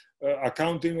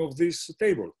accounting of this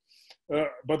table.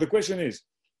 But the question is,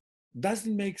 does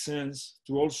it make sense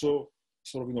to also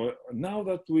sort of, now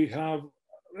that we have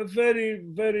a very,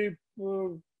 very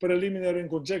preliminary and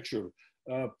conjecture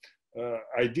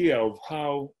idea of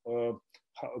how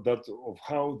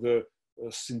the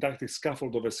syntactic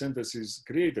scaffold of a sentence is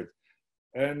created,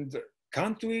 and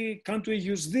can't we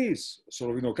use this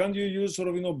sort of, can't you use sort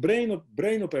of, brain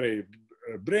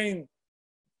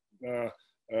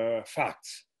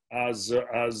facts as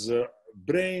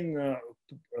brain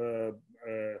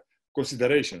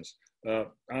considerations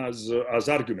as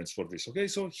arguments for this? Okay,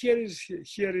 so here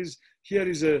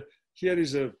is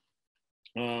a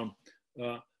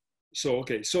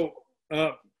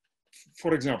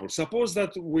for example, suppose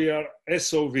that we are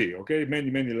SOV. Okay,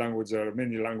 many languages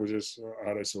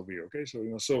are SOV. Okay,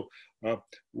 so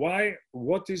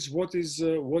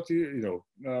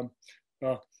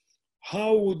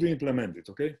how would we implement it?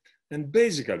 Okay, and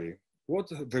basically,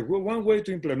 one way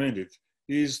to implement it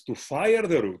is to fire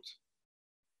the root.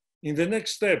 In the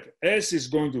next step, S is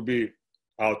going to be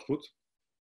output,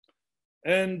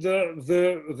 and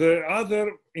the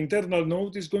other internal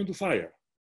node is going to fire.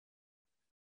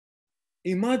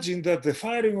 Imagine that the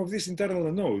firing of this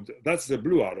internal node, that's the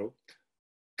blue arrow,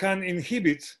 can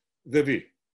inhibit the V.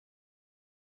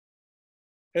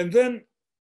 And then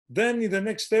in the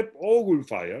next step, O will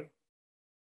fire,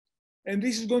 and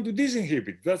this is going to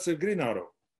disinhibit. That's a green arrow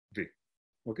V,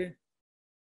 okay?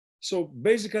 So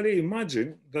basically,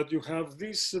 imagine that you have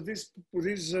these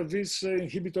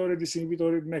inhibitory,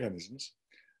 disinhibitory mechanisms,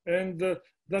 and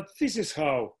that this is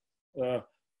how,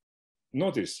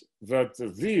 notice that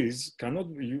these cannot,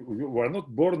 you are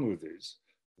not born with these.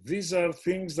 These are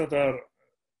things that are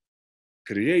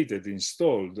created,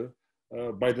 installed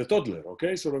by the toddler,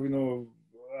 okay? So, you know,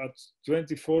 at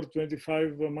 24,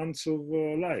 25 months of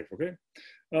life, okay?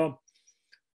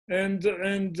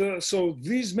 So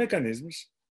these mechanisms,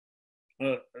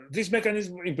 this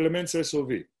mechanism implements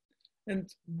SOV. And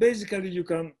basically you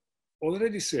can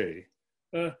already say,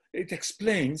 it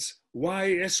explains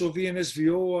why SOV and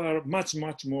SVO are much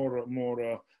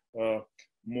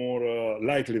more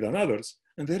likely than others.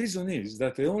 And the reason is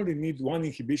that they only need one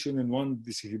inhibition and one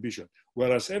disinhibition,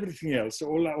 whereas everything else,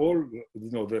 all you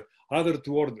know, the other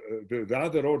the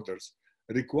other orders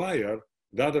require,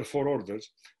 the other four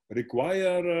orders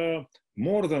require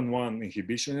more than one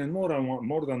inhibition and more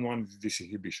than one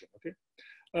disinhibition. Okay,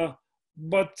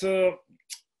 but I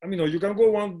mean, you can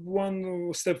go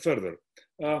one step further.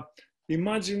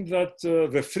 Imagine that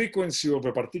the frequency of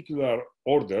a particular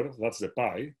order, that's the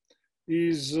pi,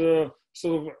 is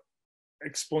sort of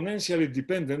exponentially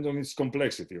dependent on its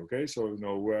complexity, okay? So, you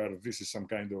know, where this is some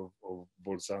kind of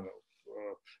Boltzmann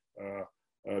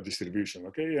distribution,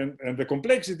 okay? And the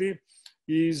complexity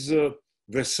is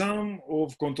the sum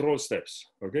of control steps,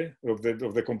 okay? Of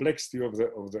the complexity of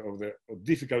the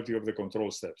difficulty of the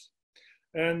control steps.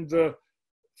 And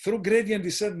through gradient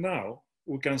descent now,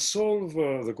 we can solve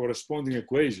the corresponding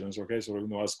equations, okay? So, you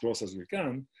know, as close as we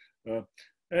can.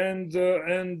 And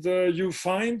you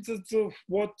find that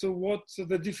what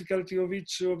the difficulty of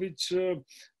each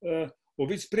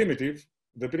primitive.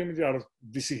 The primitive are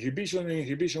disinhibition and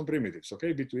inhibition primitives,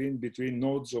 okay, between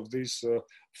nodes of this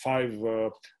 5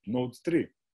 node tree.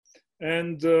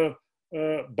 And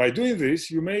by doing this,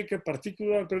 you make a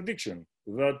particular prediction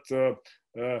that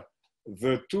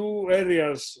the two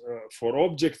areas for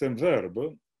object and verb,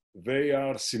 they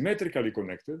are symmetrically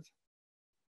connected,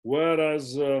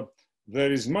 whereas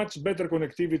there is much better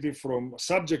connectivity from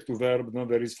subject to verb than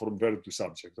there is from verb to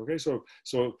subject. Okay, so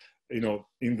you know,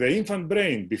 in the infant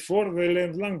brain before they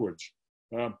learn language,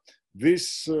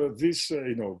 this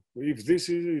you know, if this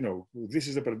is, you know, this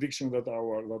is a prediction that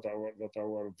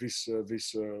this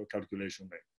calculation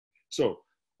made. So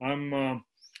I'm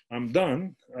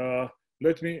done.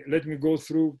 Let me go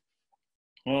through.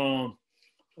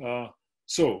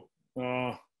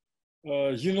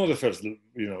 You know, the first, you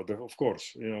know, of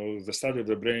course, you know, the study of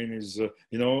the brain is,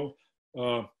 you know,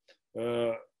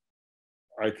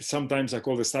 sometimes I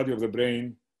call the study of the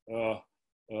brain the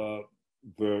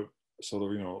sort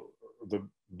of, you know, the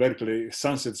Berkeley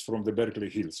sunsets from the Berkeley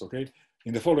hills. Okay,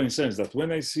 in the following sense that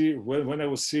when I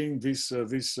was seeing this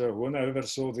when I ever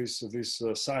saw this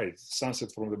site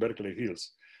sunset from the Berkeley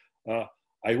hills,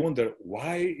 I wonder,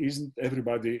 why isn't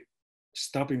everybody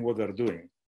stopping what they're doing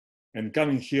and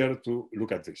coming here to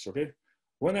look at this, okay?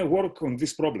 When I work on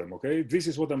this problem, okay, this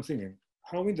is what I'm thinking.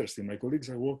 How interesting, my colleagues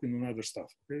are working on other stuff,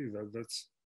 okay? That's,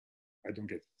 I don't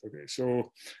get it, okay?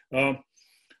 So,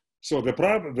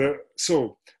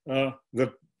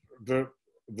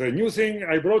 the new thing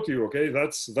I brought you, okay,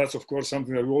 that's of course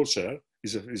something that we all share,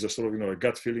 is a sort of, you know, a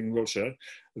gut feeling we all share.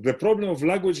 The problem of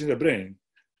language in the brain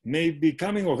may be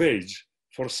coming of age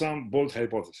for some bold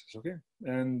hypothesis, okay?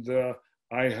 And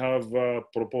I have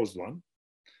proposed one.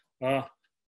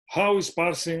 How is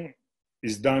parsing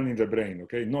is done in the brain,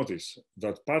 okay? Notice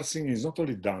that parsing is not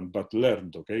only done, but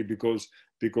learned, okay? Because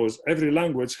every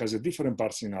language has a different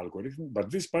parsing algorithm, but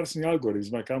this parsing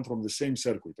algorithm might come from the same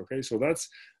circuit, okay? So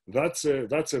that's a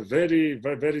very,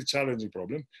 very, very challenging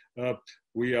problem.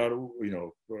 We are,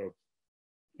 you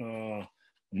know,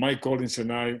 Mike Collins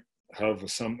and I have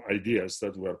some ideas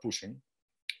that we are pushing.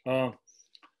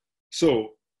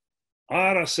 So,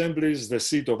 are assemblies the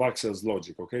seat of Axel's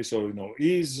logic? Okay, so, you know,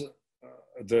 is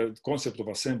the concept of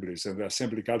assemblies and the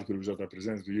assembly calculus that I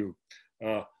presented to you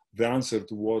the answer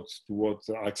to what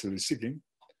Axel is seeking?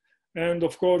 And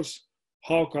of course,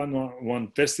 how can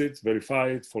one test it, verify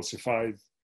it, falsify it,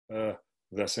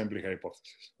 the assembly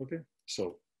hypothesis? Okay,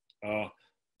 so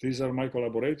these are my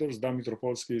collaborators. Dan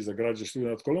Mitropolsky is a graduate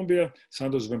student at Columbia.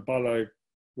 Santos Vempala,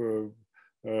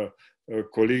 a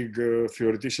colleague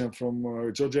theoretician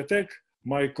from Georgia Tech,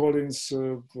 Mike Collins,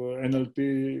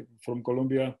 NLP from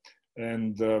Columbia,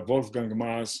 and Wolfgang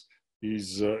Maas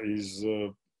is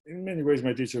in many ways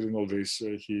my teacher in all this.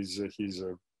 He's a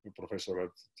professor at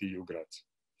TU Graz.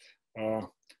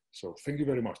 So thank you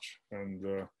very much.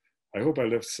 And I hope I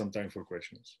left some time for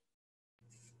questions.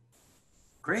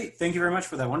 Great. Thank you very much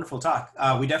for that wonderful talk.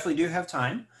 We definitely do have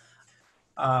time.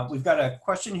 We've got a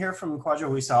question here from Khwaja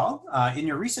Wisal. In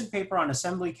your recent paper on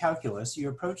assembly calculus, you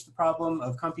approached the problem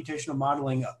of computational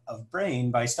modeling of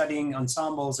brain by studying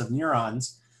ensembles of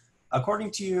neurons.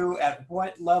 According to you, at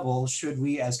what level should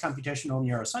we as computational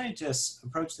neuroscientists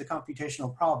approach the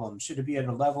computational problem? Should it be at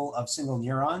a level of single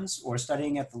neurons or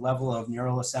studying at the level of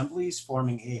neural assemblies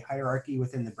forming a hierarchy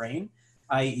within the brain,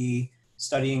 i.e.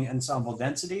 studying ensemble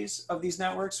densities of these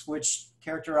networks, which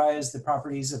characterize the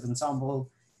properties of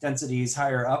ensemble densities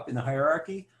higher up in the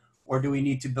hierarchy? Or do we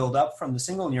need to build up from the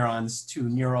single neurons to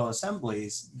neural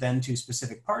assemblies, then to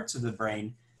specific parts of the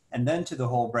brain, and then to the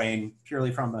whole brain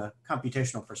purely from a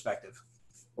computational perspective?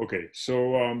 Okay,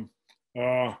 so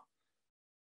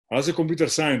as a computer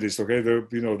scientist, okay,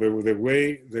 the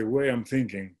way I'm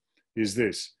thinking is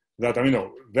this: that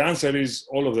the answer is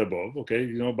all of the above, okay,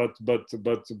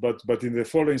 but in the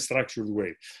following structured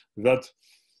way, that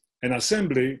an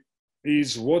assembly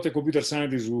is what a computer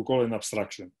scientist will call an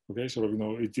abstraction. Okay, so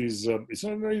it is. It's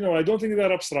not. I don't think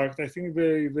they're abstract. I think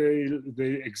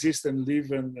they exist and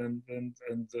live and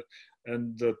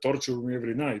torture me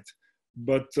every night.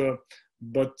 But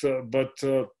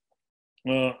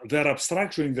they're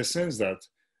abstraction in the sense that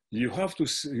you have to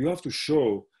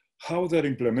show how they're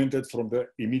implemented from the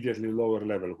immediately lower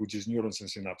level, which is neurons and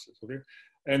synapses. Okay,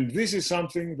 and this is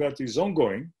something that is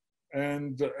ongoing,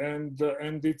 and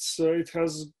it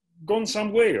has gone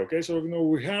some way. Okay, so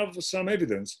we have some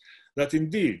evidence that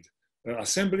indeed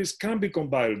assemblies can be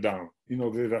compiled down.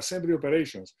 The assembly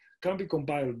operations can be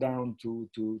compiled down to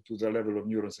the level of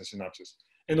neurons and synapses.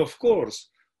 And of course,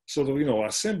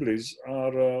 assemblies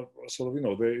are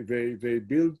they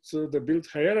build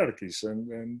hierarchies,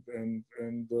 and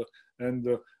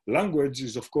language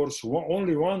is of course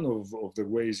only one of the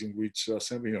ways in which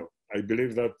assembly. I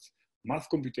believe that math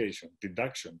computation,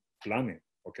 deduction, planning.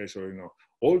 Okay, so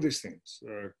all these things,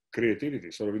 creativity.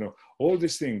 So all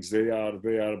these things they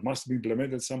must be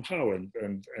implemented somehow.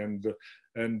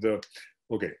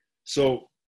 Okay. So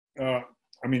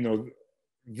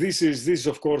this is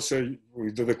of course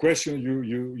the question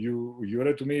you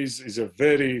read to me is a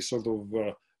very sort of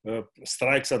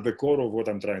strikes at the core of what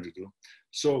I'm trying to do.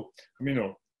 So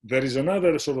there is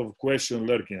another sort of question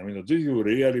lurking. Do you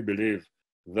really believe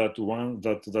that we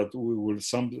will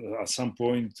at some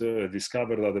point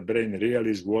discover that the brain really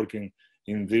is working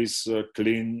in this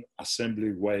clean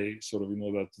assembly way,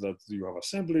 that you have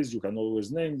assemblies, you can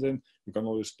always name them, you can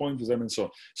always point to them, and so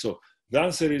on. So the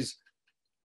answer is,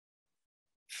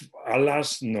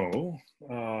 alas, no.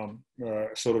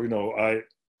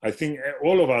 I think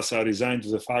all of us are resigned to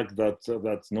the fact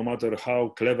that no matter how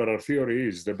clever our theory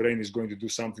is, the brain is going to do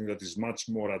something that is much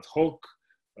more ad hoc,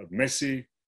 messy,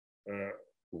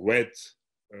 wet,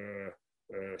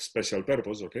 special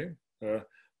purpose, okay?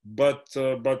 But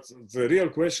the real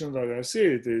question that I see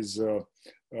it is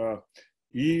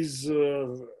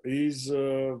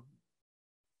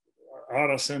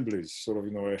are assemblies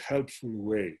a helpful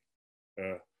way?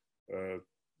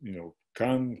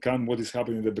 Can what is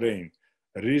happening in the brain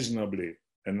reasonably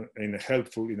and in a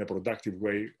helpful, in a productive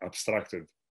way, abstracted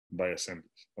by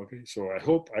assemblies? Okay, so I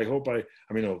hope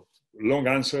long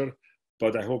answer,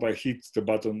 but I hope I hit the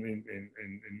button in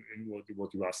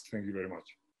what you asked. Thank you very much.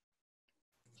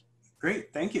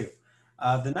 Great, thank you.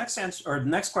 The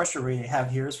next question we have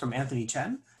here is from Anthony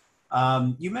Chen.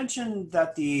 You mentioned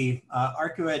that the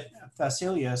arcuate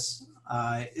facilis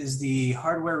is the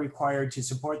hardware required to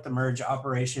support the merge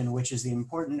operation, which is the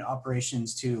important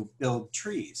operations to build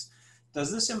trees.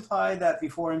 Does this imply that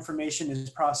before information is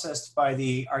processed by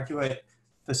the arcuate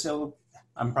facilis,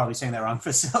 I'm probably saying that wrong,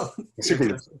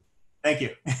 facilis. Thank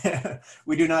you.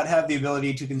 We do not have the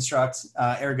ability to construct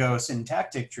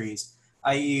ergo-syntactic trees,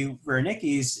 i.e.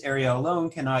 Wernicke's area alone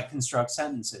cannot construct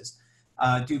sentences.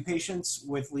 Do patients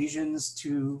with lesions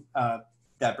to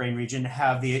that brain region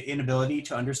have the inability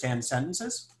to understand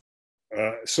sentences?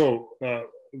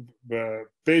 The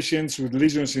patients with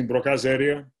lesions in Broca's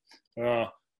area,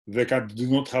 they do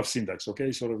not have syntax,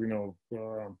 okay?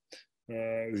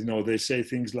 They say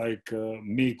things like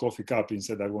me coffee cup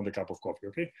instead I want a cup of coffee,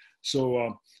 okay?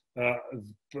 So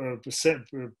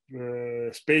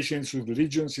patients with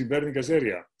lesions in Wernicke's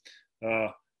area,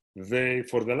 they,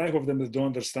 for the life of them, they don't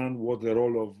understand what the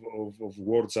role of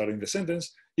words are in the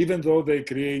sentence, even though they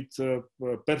create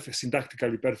perfect,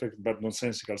 syntactically perfect but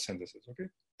nonsensical sentences, okay?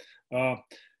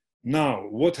 Now,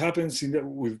 what happens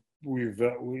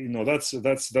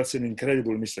that's an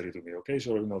incredible mystery to me, okay?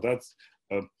 So, that's,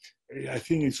 I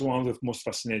think it's one of the most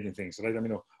fascinating things, right?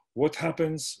 what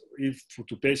happens if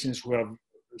to patients who have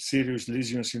serious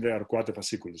lesions in the arcuate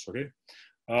fasciculus, okay?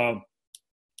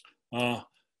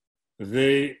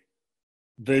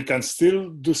 They can still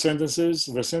do sentences.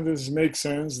 The sentences make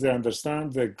sense. They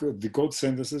understand. They decode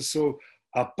sentences. So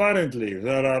apparently,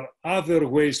 there are other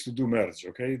ways to do merge.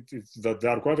 Okay, that the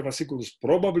arcuate fasciculus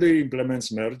probably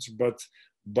implements merge, but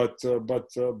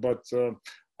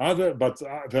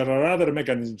there are other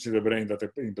mechanisms in the brain that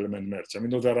implement merge. I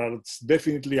mean, there are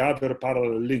definitely other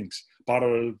parallel links,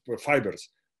 parallel fibers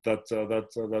that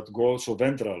go also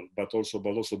ventral, but also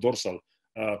dorsal.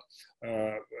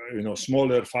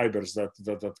 Smaller fibers that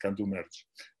can do merge.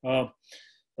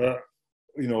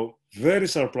 Very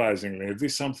surprisingly,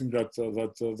 this is something that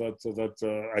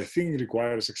I think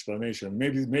requires explanation.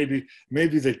 Maybe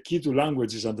the key to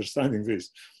language is understanding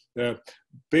this.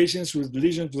 Patients with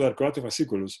lesion to the arcuate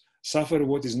fasciculus suffer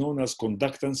what is known as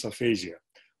conductance aphasia,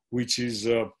 which is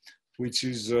the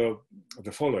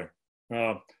following: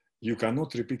 you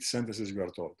cannot repeat sentences you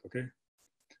are told. Okay,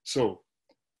 so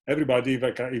everybody,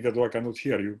 even though I cannot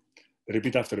hear you,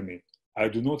 repeat after me. I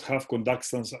do not have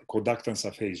conductance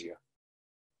aphasia.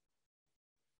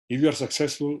 If you are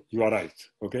successful, you are right.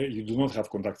 Okay, you do not have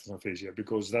conductance aphasia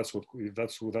because that's what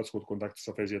conductance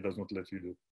aphasia does not let you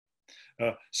do.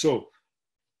 So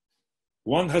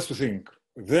one has to think.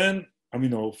 Then,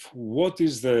 what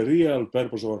is the real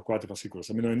purpose of arcuate fasciculus?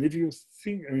 And if you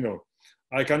think,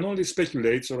 I can only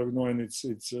speculate, and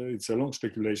it's a long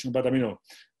speculation, but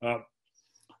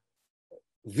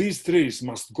these trees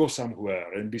must go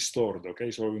somewhere and be stored. Okay,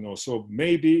 so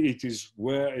maybe it is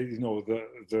where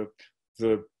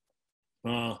the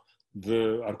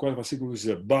arcuate fasciculus is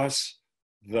a bus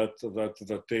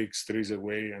that takes trees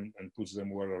away and puts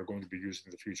them where they're going to be used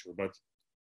in the future. But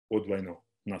what do I know?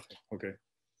 Nothing. Okay.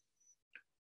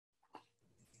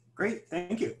 Great,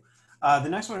 thank you. The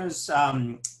next one is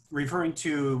referring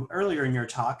to earlier in your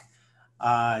talk.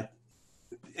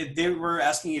 They were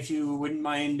asking if you wouldn't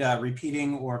mind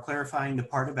repeating or clarifying the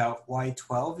part about why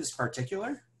 12 is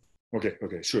particular. Okay,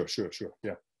 sure,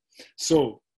 yeah.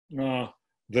 So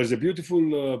there's a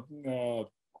beautiful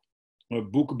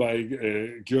book by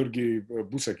Georgi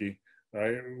Bousaki,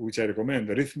 which I recommend,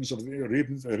 Rhythms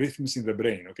in the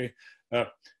Brain, okay?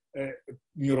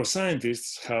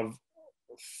 Neuroscientists have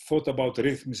thought about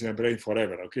rhythms in the brain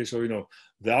forever, okay? So,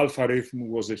 the alpha rhythm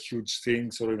was a huge thing,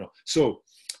 so,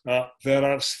 there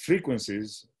are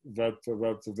frequencies that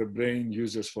the brain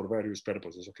uses for various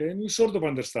purposes, okay? And we sort of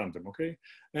understand them, okay?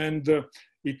 And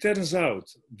it turns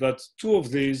out that two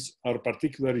of these are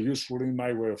particularly useful in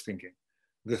my way of thinking.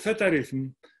 The theta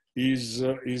rhythm is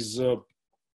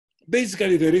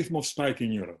basically the rhythm of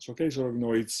spiking neurons, okay? So,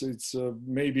 it's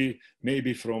maybe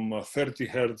from 30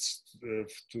 hertz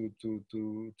to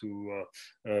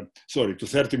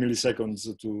 30 milliseconds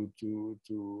to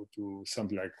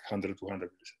something like 100 to 100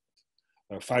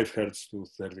 milliseconds, 5 hertz to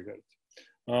 30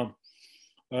 hertz.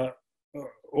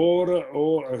 Or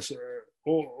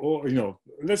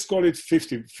let's call it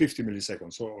 50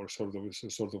 milliseconds, or sort of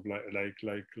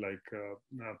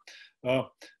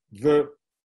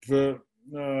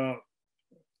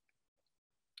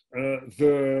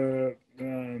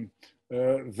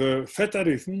the theta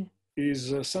rhythm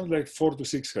is something like 4 to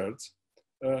 6 hertz,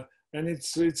 and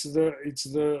it's the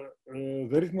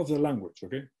rhythm of the language,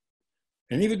 okay?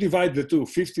 And if you divide the two,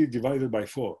 50 divided by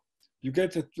 4, you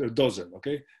get a dozen,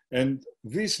 okay? And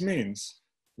this means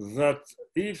that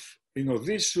if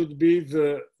this should be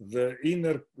the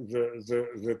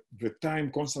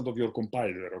time constant of your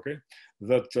compiler, okay?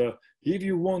 That if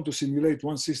you want to simulate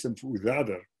one system with the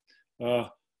other,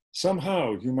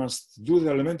 somehow you must do the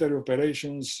elementary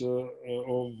operations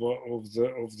of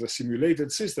the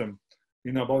simulated system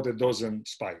in about a dozen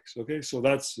spikes, okay? So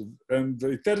and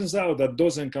it turns out that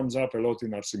dozen comes up a lot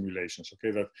in our simulations,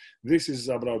 okay? That this is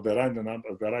about the right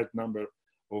number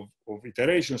of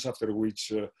iterations after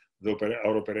which our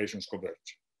operations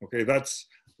converge, okay?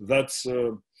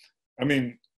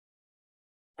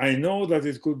 I know that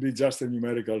it could be just a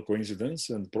numerical coincidence,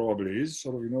 and probably is,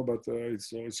 but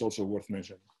it's also worth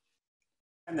mentioning.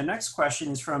 And the next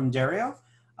question is from Dario.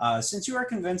 Since you are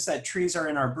convinced that trees are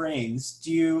in our brains,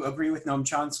 do you agree with Noam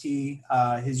Chomsky,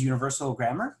 his universal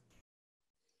grammar?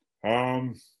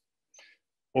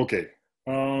 Okay.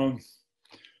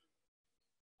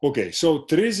 Okay, so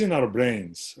trees in our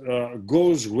brains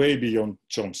goes way beyond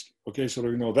Chomsky. Okay, so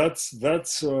that's that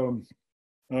some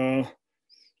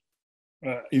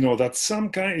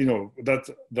kind,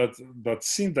 that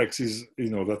syntax is,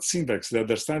 the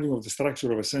understanding of the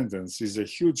structure of a sentence is a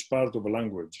huge part of a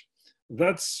language.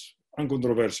 That's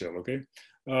uncontroversial. Okay,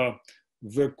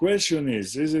 the question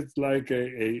is it like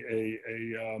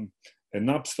an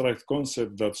abstract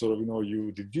concept that sort of, you know,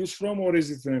 you deduce from, or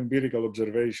is it an empirical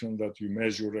observation that you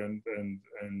measure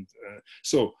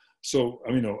so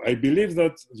I mean, I believe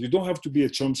that you don't have to be a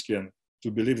Chomskyan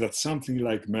to believe that something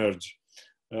like merge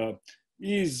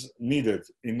is needed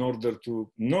in order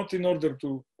to, not in order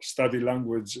to study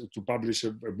language, to publish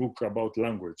a book about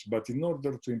language, but in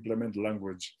order to implement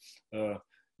language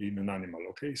in an animal,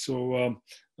 okay? So,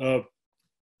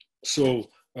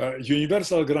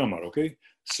 universal grammar, okay?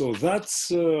 So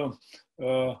that's, I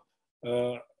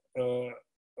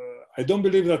don't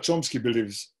believe that Chomsky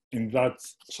believes in that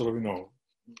sort of, you know,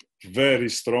 very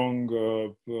strong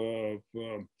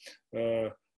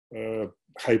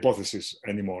hypothesis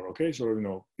anymore. Okay, so you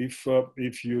know, if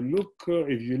you look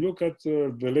at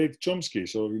the late Chomsky,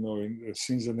 so you know,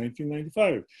 since the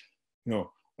 1995, you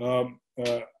know,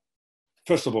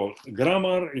 first of all,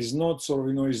 grammar is not sort of,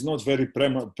 you know, is not very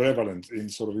prevalent in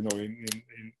sort of, you know,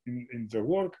 in the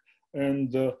work,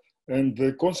 and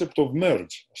the concept of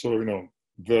merge, so you know,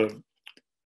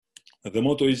 the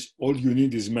motto is all you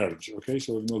need is merge. Okay,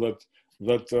 so you know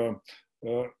that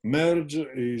merge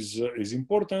is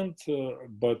important,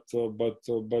 but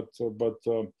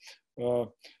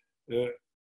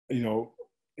you know,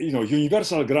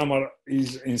 universal grammar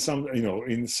is in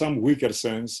some weaker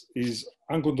sense is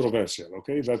uncontroversial.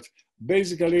 Okay, that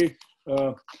basically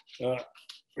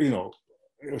you know,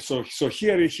 so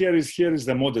here is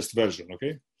the modest version.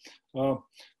 Okay,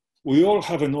 we all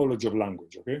have a knowledge of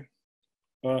language. Okay.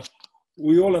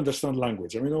 We all understand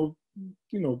language. I mean,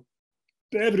 you know,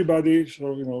 everybody,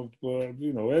 so you know,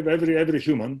 every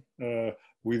human,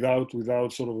 without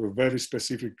sort of a very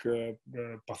specific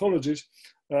pathologies,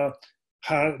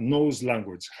 knows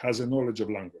language, has a knowledge of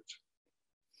language.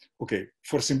 Okay,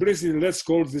 for simplicity, let's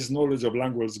call this knowledge of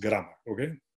language grammar.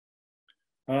 Okay,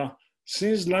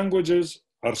 since languages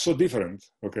are so different.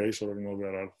 Okay, so you know,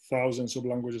 there are thousands of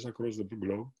languages across the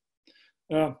globe.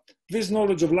 This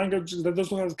knowledge of language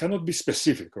that cannot be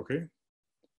specific, okay?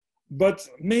 But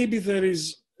maybe there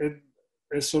is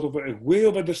a sort of a way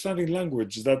of understanding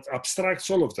language that abstracts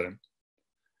all of them.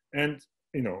 And,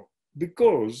 you know,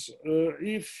 because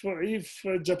if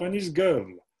a Japanese girl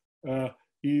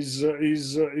is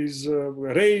raised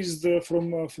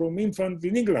from infant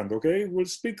in England, okay, will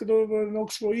speak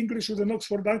Oxford English with an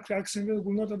Oxford accent and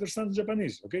will not understand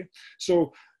Japanese, okay?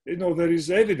 So, you know, there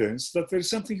is evidence that there is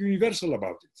something universal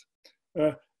about it,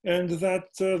 and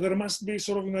that there must be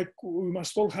sort of like, we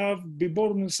must all be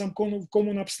born in some kind of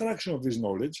common abstraction of this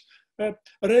knowledge,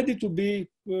 ready to be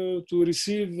to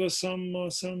receive some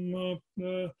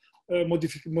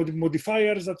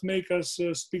modifiers that make us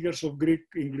speakers of Greek,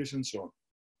 English, and so on.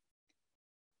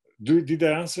 Did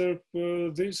I answer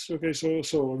this? Okay, so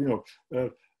you know.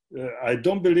 I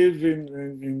don't believe in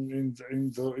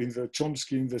the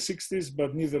Chomsky in the 60s,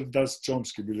 but neither does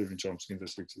Chomsky believe in Chomsky in the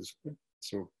 60s. Okay?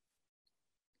 So,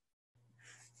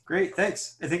 great,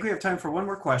 thanks. I think we have time for one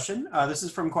more question. This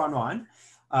is from Quan Wan.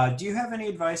 Do you have any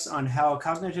advice on how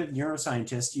cognitive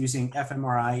neuroscientists using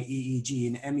fMRI, EEG,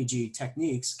 and MEG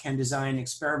techniques can design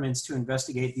experiments to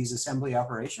investigate these assembly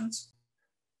operations?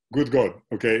 Good God.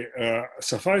 Okay.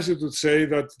 Suffice it to say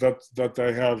that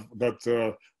I have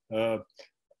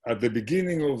at the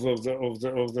beginning of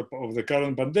the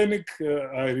current pandemic,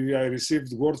 I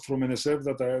received word from NSF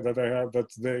that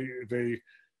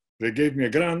they gave me a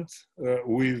grant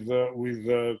with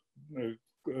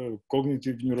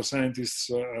cognitive neuroscientists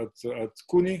at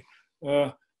CUNY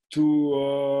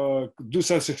to do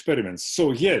such experiments.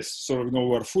 So yes, so you know,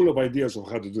 we're full of ideas of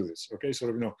how to do this. Okay, so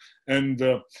you know, and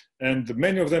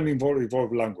many of them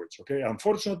involve language. Okay,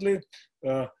 unfortunately.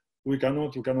 We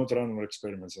cannot run our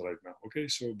experiments right now. Okay,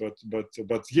 so but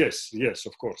yes,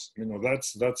 of course. You know,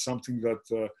 that's something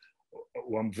that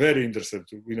I'm very interested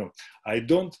to. You know, I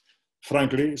don't,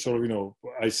 frankly. So you know,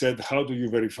 I said, how do you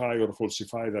verify or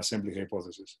falsify the assembly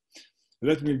hypothesis?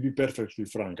 Let me be perfectly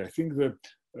frank. I think the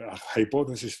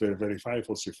hypothesis for verify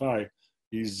falsify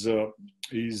is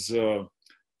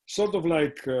sort of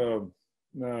like.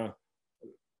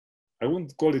 I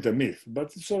wouldn't call it a myth,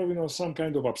 but it's sort of, you know, some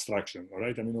kind of abstraction, all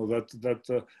right? I mean, you know, that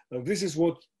this is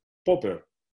what Popper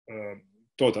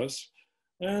taught us,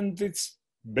 and it's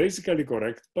basically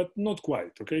correct, but not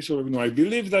quite. Okay, so you know, I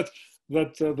believe that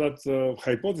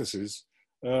hypotheses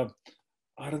are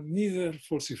neither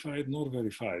falsified nor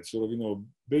verified. So you know,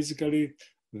 basically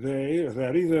they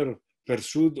are either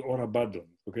pursued or abandoned.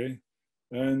 Okay,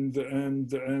 and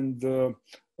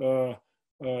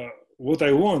what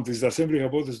I want is the assembly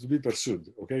hypothesis to be pursued.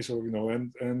 Okay, so you know,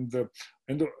 and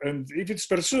if it's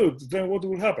pursued, then what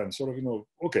will happen? Sort of, you know,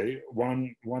 okay,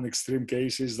 one extreme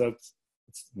case is that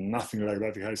it's nothing like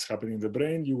that is happening in the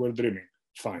brain. You were dreaming.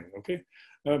 Fine, okay.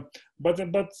 But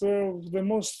the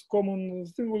most common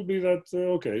thing will be that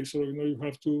okay, so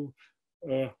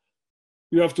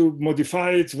you have to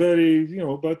modify it very,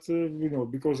 but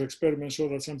because experiments show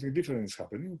that something different is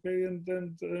happening, okay,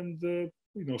 and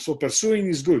so pursuing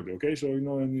is good, okay, so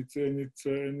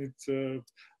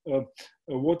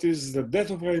what is the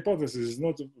death of a hypothesis is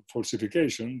not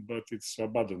falsification, but it's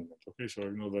abandonment, okay, so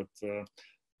that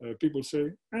people say,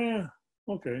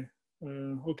 okay,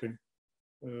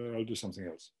 I'll do something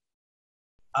else.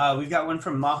 We've got one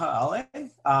from Maha Ale.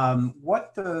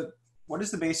 What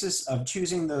is the basis of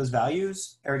choosing those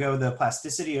values, ergo the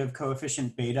plasticity of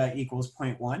coefficient beta equals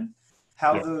 0.1?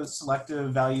 How those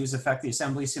selective values affect the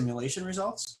assembly simulation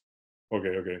results?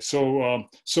 Okay.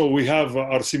 So we have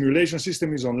our simulation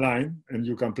system is online, and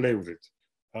you can play with it.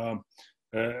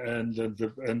 And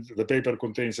the paper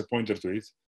contains a pointer to it.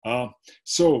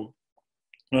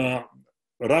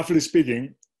 Roughly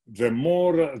speaking,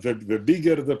 the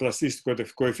bigger the plasticity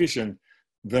coefficient,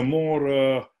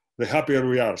 the happier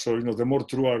we are. So the more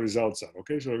true our results are.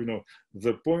 Okay, so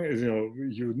the point is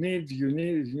you need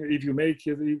if you make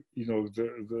it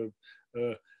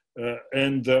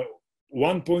and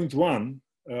 1.1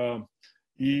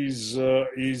 is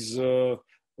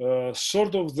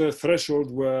sort of the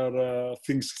threshold where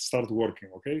things start working.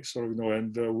 Okay, so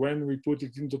and when we put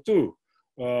it into 2.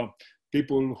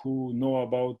 People who know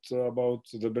about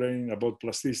the brain, about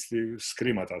plasticity,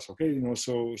 scream at us. Okay,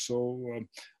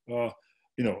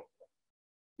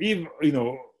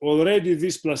 already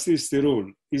this plasticity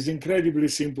rule is incredibly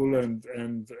simple and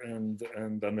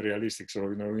unrealistic. So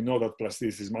we know that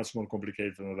plasticity is much more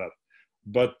complicated than that.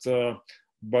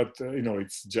 But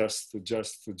it's just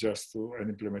an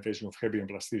implementation of Hebbian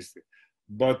plasticity.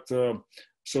 But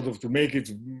sort of to make it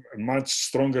much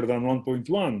stronger than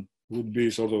 1.1.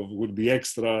 would be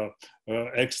extra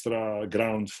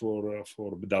ground for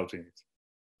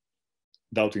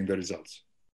doubting the results.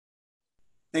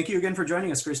 Thank you again for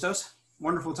joining us, Christos.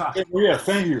 Wonderful talk. Yeah,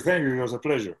 thank you. It was a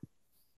pleasure.